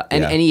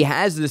 And he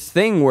has this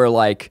thing where,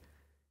 like,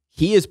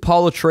 he is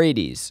Paul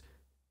Atreides.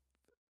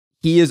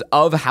 He is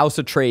of House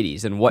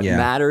Atreides, and what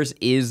matters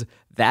is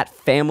that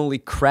family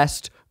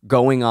crest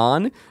going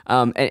on.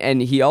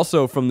 And he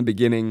also, from the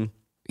beginning,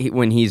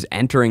 when he's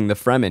entering the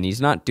Fremen,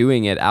 he's not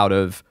doing it out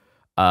of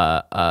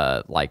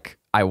like,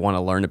 I want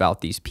to learn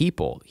about these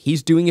people.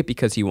 He's doing it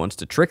because he wants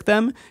to trick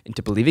them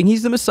into believing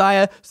he's the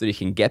Messiah so that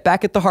he can get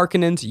back at the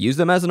Harkonnens, use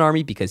them as an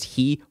army, because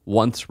he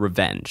wants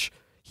revenge.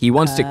 He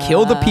wants to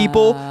kill the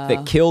people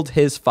that killed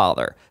his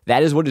father.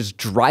 That is what is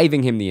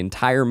driving him the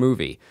entire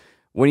movie.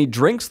 When he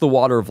drinks the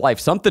water of life,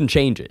 something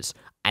changes,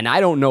 and I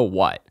don't know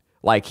what.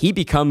 Like, he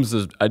becomes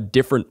a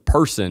different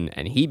person,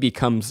 and he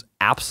becomes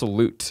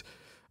absolute.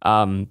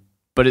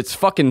 But it's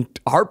fucking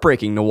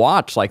heartbreaking to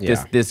watch. Like,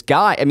 this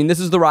guy, I mean, this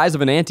is the rise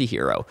of an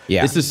anti-hero.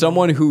 Yeah. This is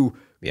someone who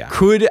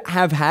could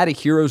have had a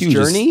hero's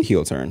journey. Just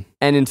heel turn.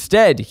 And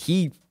instead,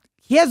 he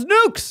has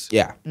nukes.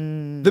 Yeah.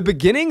 The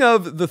beginning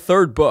of the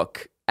third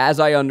book, as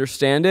I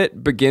understand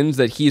it, begins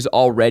that he's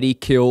already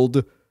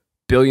killed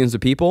billions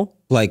of people.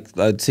 Like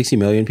 60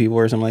 million people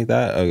or something like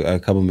that. A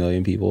couple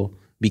million people.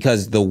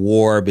 Because the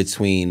war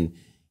between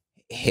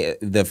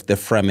the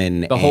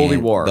Fremen, the Holy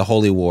War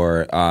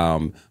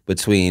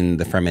between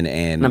the Fremen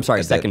and I'm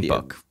sorry, second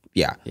book.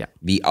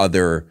 The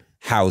other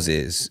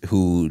houses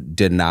who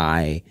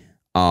deny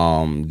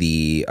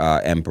the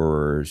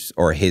emperor's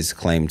or his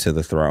claim to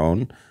the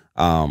throne,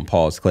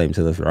 Paul's claim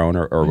to the throne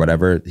or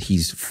whatever.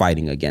 He's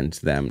fighting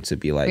against them to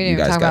be like, you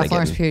guys got to get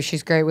Florence Pugh.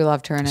 She's great. We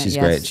loved her in it. She's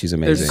great. She's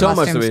amazing. There's so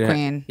much of it.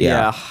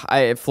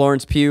 Queen.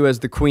 Florence Pugh as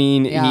the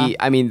queen. Yeah.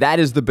 I mean, that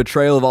is the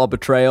betrayal of all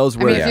betrayals.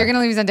 Where, I mean, if you're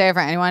gonna leave Zendaya for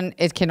anyone,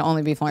 it can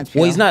only be Florence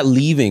Pugh. Well, he's not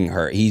leaving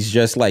her. He's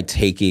just like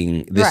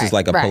taking. This is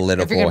like a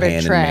political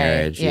hand in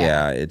marriage.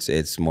 Yeah,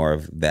 it's more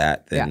of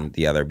that than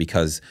the other,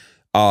 because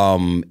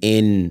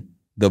in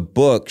the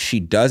book she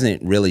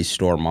doesn't really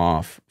storm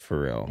off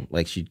for real.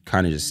 Like, she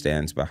kind of just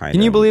stands behind.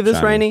 Can you believe this,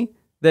 Rainie?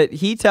 That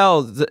he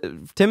tells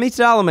Timothée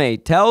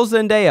Chalamet tells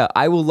Zendaya,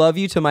 "I will love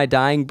you to my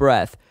dying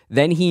breath."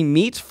 Then he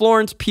meets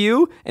Florence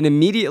Pugh and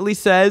immediately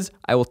says,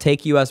 "I will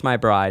take you as my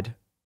bride."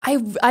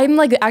 I'm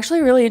like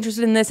actually really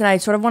interested in this, and I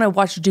sort of want to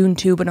watch Dune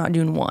 2, but not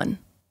Dune 1.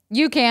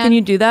 You can. Can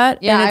you do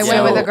that? Yeah, I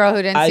went with a girl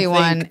who didn't see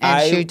one,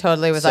 and she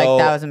totally was like,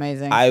 "That was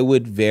amazing." I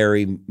would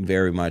very,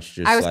 very much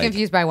just. I was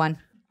confused by one.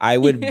 I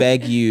would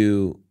beg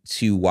you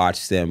to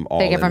watch them all.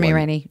 Take it from me,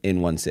 Rainie. In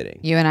one sitting.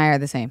 You and I are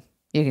the same.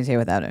 You can see it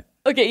without it.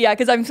 Okay, yeah,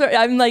 because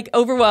I'm like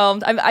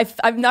overwhelmed.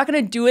 I'm not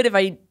gonna do it if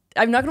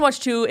I'm not gonna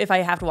watch 2 if I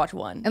have to watch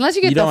 1. Unless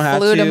you get the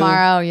flu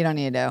tomorrow, you don't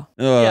need to.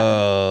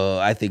 Oh,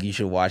 I think you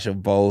should watch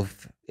them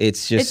both.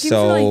 It's just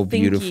so really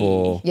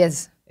beautiful.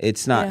 Yes.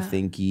 It's not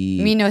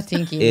thinky. Me no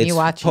thinky. It's me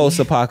watching.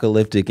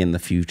 Post-apocalyptic in the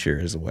future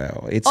as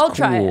well. I'll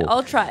try it.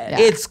 Yeah.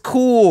 It's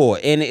cool,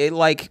 and it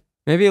like.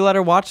 Maybe let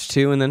her watch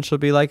 2, and then she'll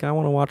be like, "I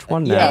want to watch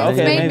 1 now." Yeah, it's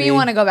made me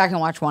want to go back and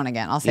watch 1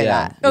 again. I'll say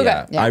that.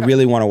 Okay. Yeah. I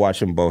really want to watch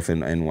them both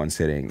in one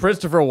sitting.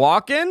 Christopher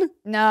Walken?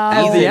 No.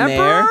 As the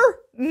Emperor?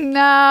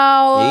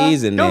 No.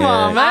 He's in there. Come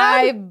on, man.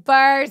 I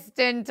burst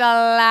into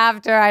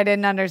laughter. I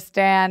didn't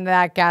understand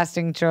that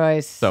casting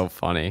choice. So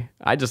funny.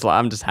 I'm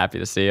just happy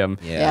to see him.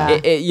 Yeah.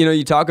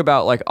 You talk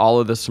about like all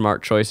of the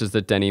smart choices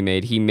that Denny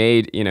made. He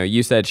made,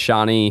 you said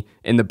Shani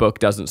in the book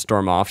doesn't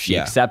storm off. She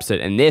accepts it.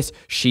 And this,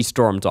 she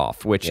stormed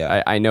off, which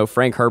I know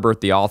Frank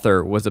Herbert, the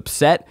author, was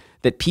upset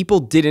that people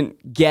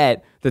didn't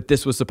get that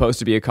this was supposed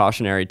to be a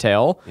cautionary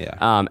tale.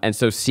 Yeah. And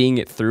so seeing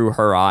it through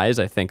her eyes,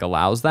 I think,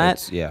 allows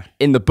that. Yeah.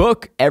 In the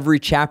book, every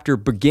chapter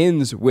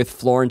begins with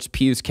Florence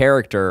Pugh's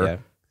character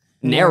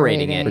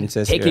narrating it.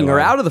 Princess Taking her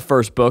out of the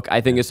first book, I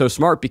think, is so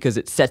smart because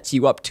it sets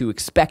you up to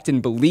expect and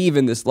believe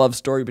in this love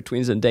story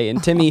between Zendaya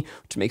and Timmy,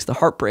 which makes the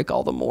heartbreak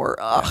all the more.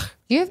 Ugh.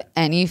 Do you have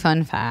any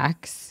fun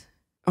facts?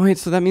 Oh, wait,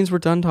 so that means we're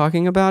done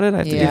talking about it? I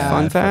have to do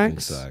fun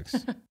facts?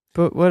 Sucks.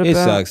 But what about... It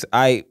sucks.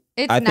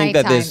 It's I think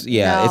that this,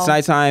 no. It's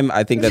nighttime.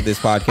 I think that this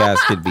podcast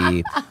could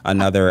be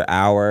another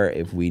hour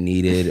if we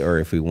needed or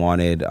if we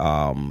wanted.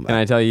 Can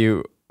I tell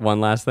you one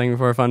last thing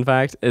before a fun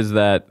fact? Is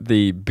that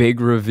the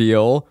big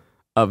reveal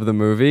of the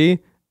movie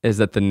is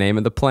that the name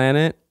of the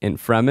planet in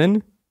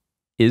Fremen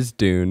is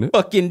Dune.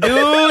 Fucking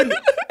Dune.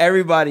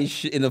 Everybody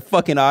in the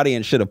fucking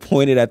audience should have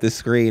pointed at the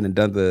screen and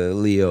done the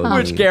Leo.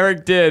 Which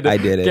Garrick did. I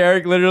did it.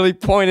 Garrick literally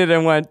pointed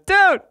and went,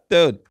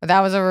 dude.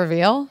 That was a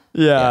reveal?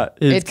 Yeah.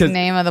 Its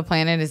name of the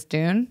planet is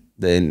Dune?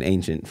 In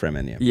ancient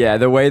Fremen, yeah. Yeah,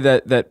 the way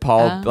that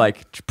Paul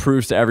like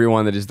proves to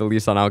everyone that he's the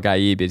Lisan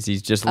al-Gaib is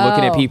he's just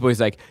looking at people. He's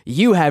like,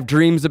 you have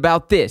dreams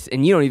about this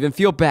and you don't even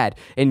feel bad.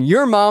 And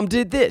your mom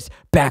did this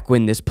back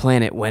when this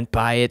planet went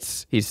by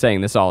its... He's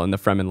saying this all in the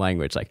Fremen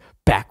language, like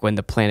back when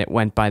the planet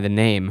went by the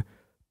name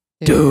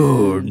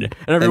Dune. And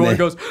everyone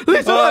goes,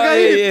 Lisan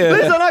al-Gaib!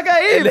 Lisan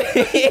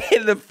al-Gaib!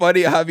 And the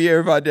funny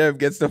Javier Bardem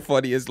gets the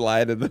funniest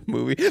line in the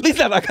movie.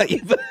 Lisan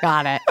al-Gaib.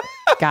 Got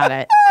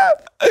it.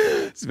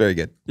 It's very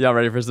good. Y'all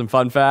ready for some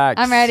fun facts?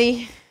 I'm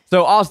ready.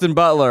 So Austin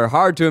Butler,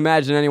 hard to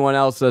imagine anyone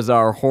else as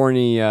our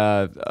horny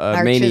Our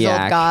maniac.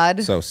 chiseled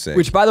god. So sick.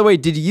 Which, by the way,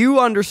 did you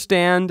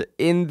understand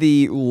in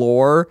the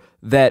lore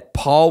that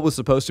Paul was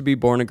supposed to be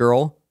born a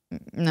girl?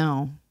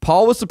 No.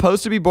 Timmy was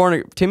supposed to be born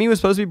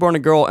a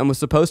girl and was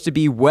supposed to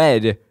be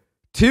wed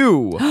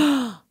to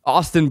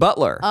Austin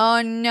Butler.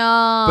 Oh,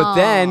 no. But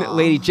then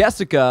Lady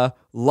Jessica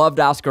loved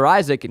Oscar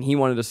Isaac and he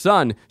wanted a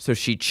son. So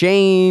she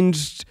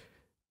changed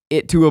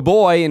it to a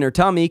boy in her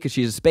tummy because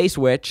she's a space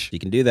witch. You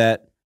can do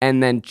that.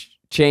 And then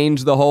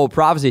changed the whole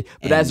prophecy.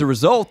 But as a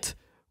result,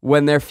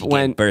 when gave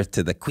birth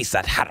to the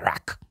Kwisatz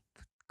Haderach.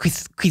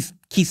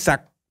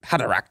 Kwisatz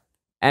Haderach.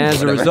 And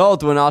as a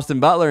result, when Austin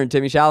Butler and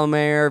Timmy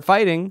Chalamet are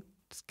fighting,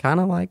 it's kind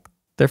of like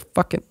they're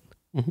fucking.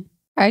 All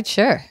right,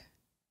 sure.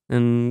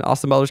 And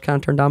Austin Butler's kind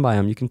of turned on by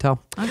him. You can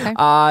tell. Okay.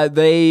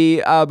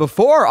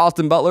 Before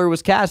Austin Butler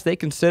was cast, they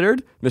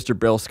considered Mr.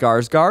 Bill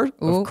Skarsgård,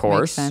 Ooh, of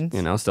course. makes sense.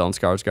 You know, Stellan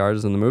Skarsgård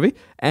is in the movie,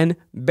 and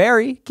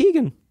Barry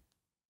Keoghan.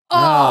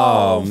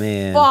 Oh,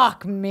 man.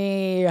 Fuck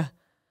me.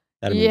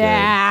 That'd be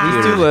Yeah.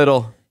 He's too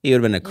little. He would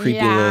have been a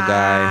creepy little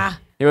guy.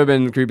 He would have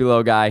been a creepy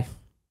little guy.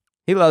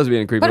 He loves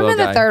being a creepy Put him little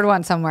in guy. the third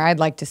one somewhere. I'd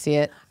like to see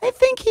it. I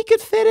think he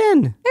could fit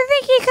in.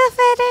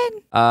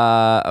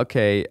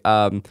 Okay.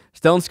 Stellan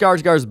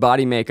Skarsgård's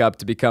body makeup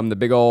to become the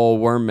big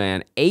old worm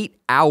man. 8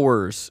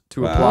 hours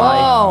to apply.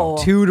 Whoa.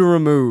 2 to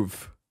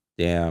remove.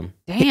 Damn.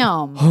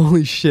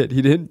 Holy shit,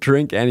 he didn't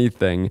drink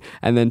anything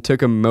and then took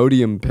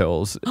Imodium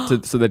pills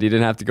so that he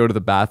didn't have to go to the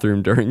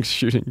bathroom during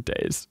shooting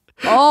days.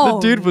 Oh,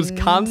 the dude was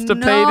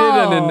constipated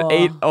and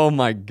ate. Oh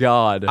my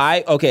God.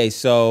 Okay,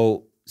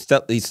 so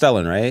he's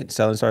Stellan, right?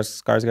 Stellan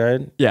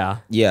Skarsgård? Yeah.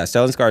 Yeah,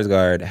 Stellan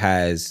Skarsgård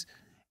has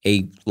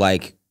a,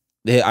 like,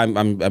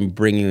 I'm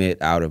bringing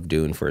it out of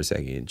Dune for a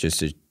second just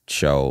to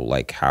show,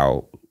 like,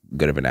 how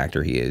good of an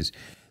actor he is.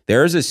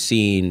 There's a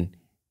scene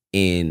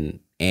in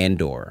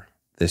Andor,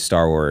 the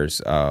Star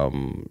Wars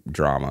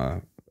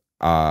drama,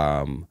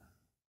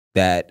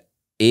 that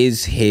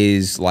is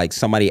his, like,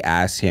 somebody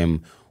asked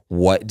him,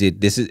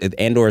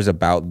 Andor is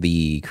about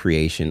the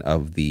creation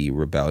of the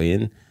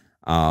rebellion,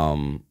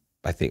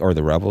 I think, or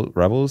the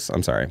rebels.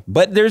 I'm sorry,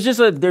 but there's just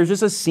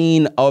a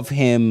scene of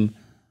him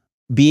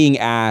being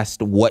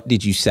asked, "What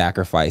did you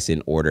sacrifice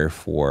in order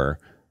for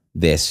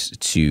this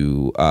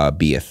to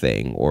be a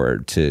thing, or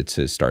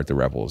to start the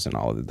rebels and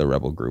all of the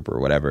rebel group or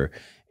whatever?"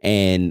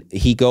 And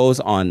he goes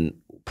on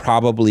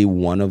probably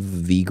one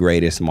of the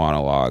greatest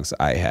monologues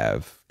I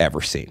have ever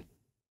seen,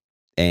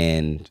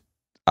 and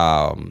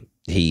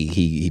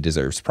he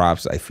deserves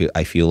props. I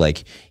feel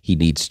like he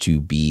needs to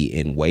be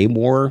in way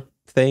more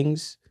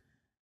things.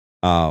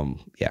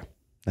 Yeah,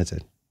 that's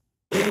it.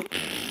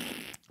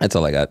 That's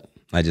all I got.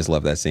 I just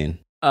love that scene.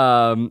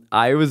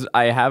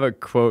 I have a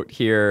quote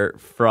here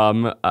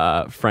from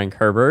Frank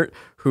Herbert,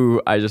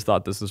 who I just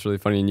thought this was really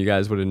funny and you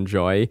guys would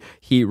enjoy.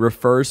 He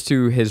refers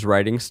to his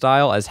writing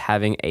style as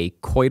having a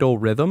coital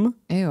rhythm.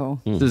 Ew.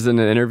 This is in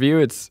an interview.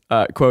 It's,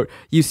 quote,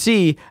 "You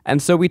see,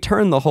 and so we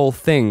turned the whole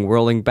thing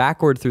whirling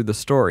backward through the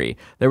story.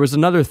 There was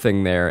another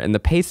thing there in the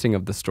pacing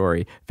of the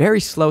story.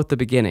 Very slow at the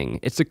beginning.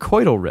 It's a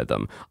coital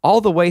rhythm. All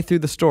the way through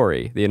the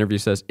story." The interview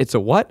says, "It's a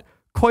what?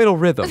 Coital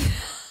rhythm."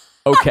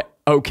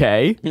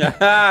 Okay.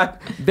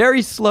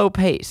 Very slow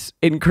pace,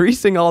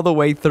 increasing all the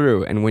way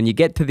through. And when you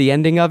get to the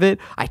ending of it,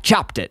 I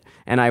chopped it.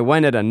 And I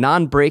went at a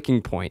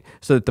non-breaking point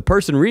so that the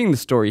person reading the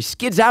story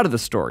skids out of the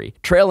story,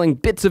 trailing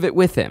bits of it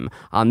with him.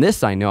 On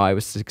this, I know I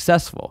was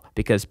successful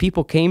because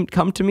people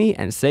come to me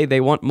and say they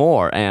want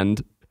more.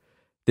 And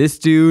this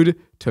dude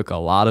took a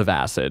lot of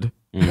acid.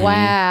 Mm-hmm.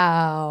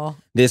 Wow.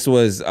 This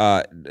was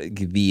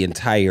the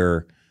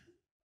entire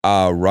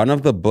run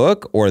of the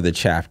book, or the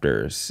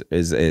chapters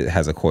it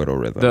has a coital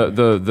rhythm.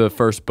 The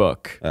first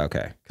book.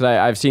 Okay. Because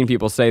I've seen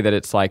people say that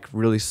it's like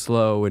really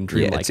slow and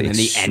dreamlike, and then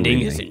the ending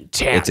is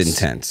intense. It's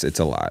intense. It's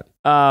a lot.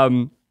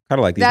 Kind of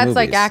like these movies. That's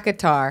like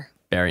ACOTAR.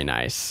 Very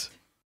nice.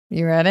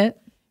 You read it?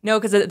 No,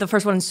 because the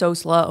first one is so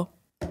slow.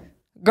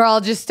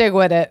 Girl, just stick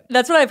with it.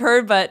 That's what I've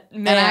heard, but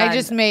man. And I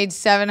just made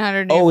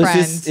 700 new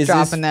friends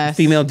dropping this.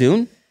 Female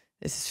Dune?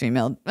 This is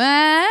female.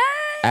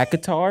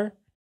 ACOTAR?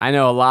 I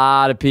know a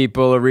lot of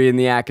people are reading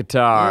the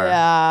ACOTAR.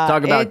 Yeah,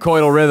 Talk about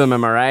coital rhythm,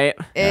 am I right?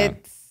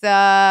 It's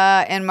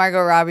and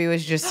Margot Robbie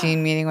was just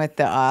seen meeting with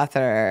the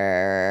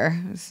author.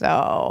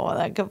 So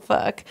that could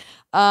fuck.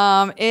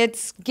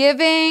 It's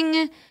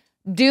giving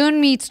Dune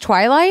meets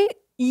Twilight.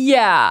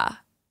 Yeah.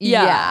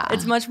 Yeah.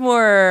 It's much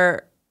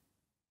more.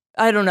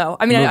 I don't know.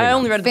 I mean, I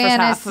only read the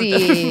Fantasy.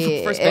 first half of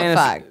the first It book.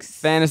 fucks.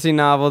 Fantasy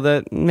novel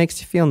that makes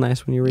you feel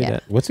nice when you read Yeah.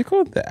 it. What's it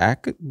called?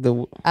 Derek's Court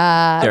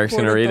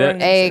gonna of read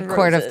Thorns. it. A and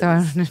Court of Roses.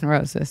 Thorns and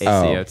Roses.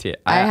 ACOT.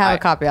 I have a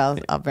copy. I'll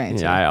bring it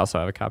to Yeah, you. I also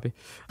have a copy.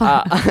 You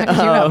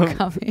have a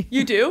copy.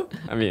 You do?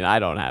 I mean, I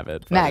don't have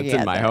it, but Maggie it's in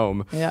has my it.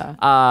 home.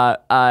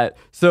 Yeah.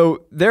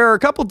 So there are a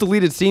couple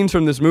deleted scenes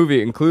from this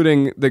movie,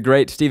 including the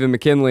great Stephen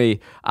McKinley.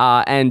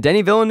 And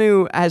Denis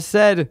Villeneuve has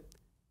said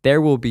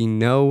there will be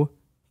no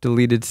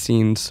deleted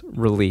scenes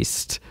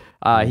released.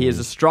 He is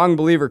a strong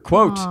believer,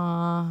 quote,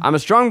 I'm a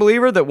strong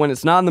believer that when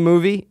it's not in the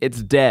movie,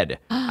 it's dead.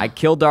 I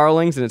kill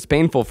darlings and it's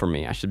painful for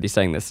me. I should be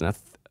saying this in a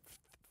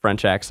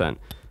French accent.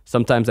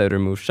 Sometimes I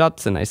remove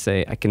shots and I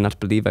say, I cannot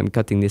believe I'm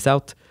cutting this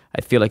out. I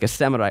feel like a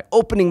samurai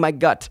opening my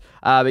gut.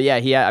 But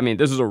yeah, I mean,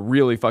 this is a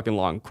really fucking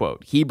long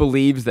quote. He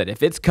believes that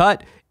if it's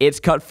cut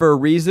for a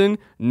reason.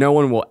 No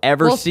one will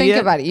ever see it. Well,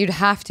 think about it. You'd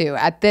have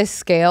to. At this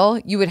scale,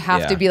 you would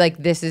have to Yeah. be like,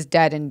 this is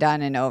dead and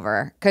done and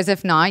over. Because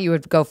if not, you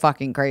would go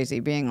fucking crazy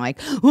being like,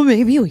 well,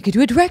 maybe we could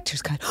do a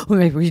director's cut. Or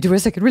maybe we do a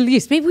second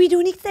release. Maybe we do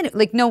an extended.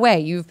 Like, no way.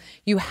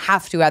 You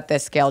have to, at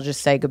this scale,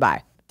 just say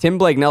goodbye. Tim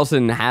Blake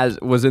Nelson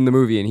was in the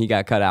movie and he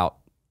got cut out.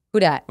 Who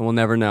dat? And we'll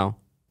never know.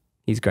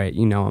 He's great.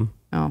 You know him.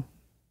 Oh.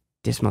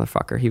 This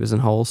motherfucker. He was in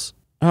Holes.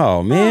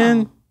 Oh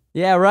man.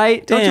 Yeah,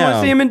 right? Don't you want to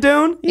Damn. see him in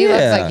Dune? He looks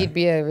Yeah. like he'd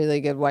be a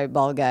really good white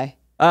ball guy.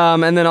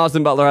 And then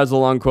Austin Butler has a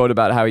long quote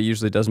about how he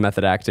usually does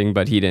method acting,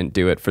 but he didn't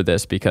do it for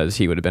this because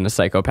he would have been a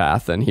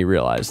psychopath and he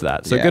realized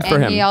that. So Yeah. good for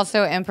And him. he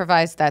also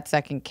improvised that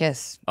second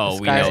kiss. Oh,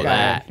 we Skarsgård. know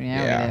that. Yeah,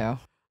 Yeah. we do.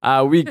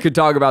 We could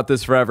talk about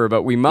this forever,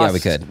 but we must. Yeah, we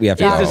could. We have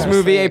to Is go. this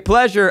movie a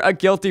pleasure, a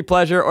guilty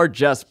pleasure, or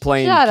just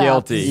plain Shut up,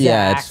 guilty? Zach.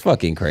 Yeah, it's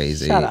fucking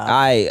crazy. Shut up.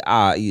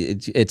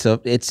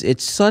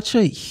 It's such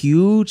a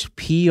huge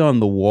pee on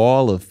the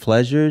wall of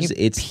pleasures. You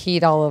It's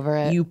peed all over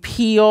it. you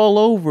pee all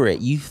over it.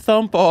 You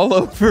thump all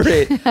over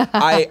it.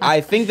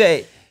 I think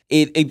that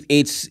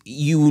it's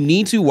you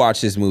need to watch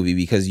this movie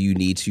because you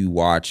need to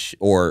watch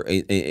or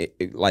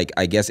like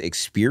I guess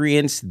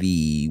experience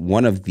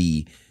one of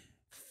the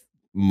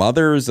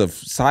mothers of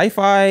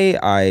sci-fi.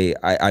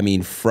 I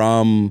mean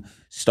from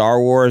Star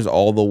Wars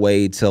all the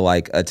way to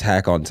like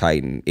Attack on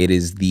Titan. It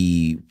is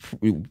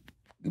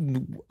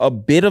a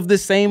bit of the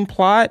same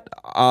plot.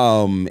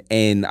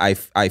 And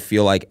I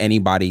feel like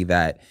anybody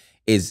that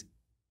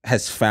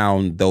has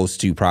found those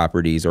two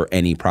properties or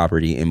any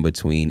property in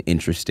between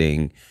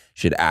interesting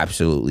should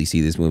absolutely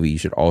see this movie. You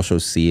should also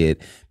see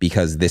it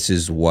because this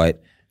is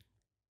what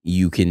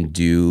you can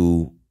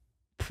do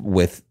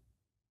with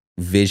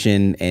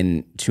vision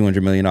and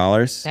 $200 million.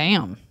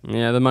 Damn.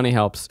 Yeah, the money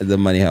helps. The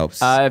money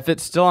helps. If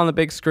it's still on the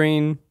big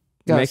screen,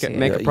 Go make see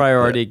it. a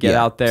priority. Get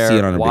Yeah. out there, See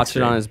it on a big watch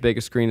it on screen. as big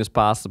a screen as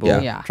possible.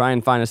 Yeah. Yeah. Try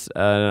and find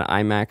an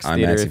IMAX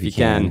theater if you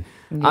can.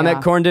 I'm Yeah.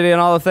 at Corn Diddy on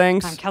all the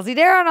things. I'm Kelsey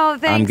Darragh on all the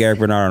things. I'm Garrick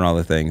Bernard on all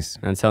the things.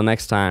 Until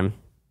next time,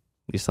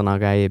 Lisan Al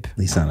Gaib.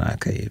 Lisan Al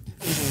Gaib.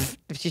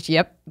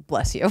 Yep.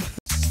 Bless you.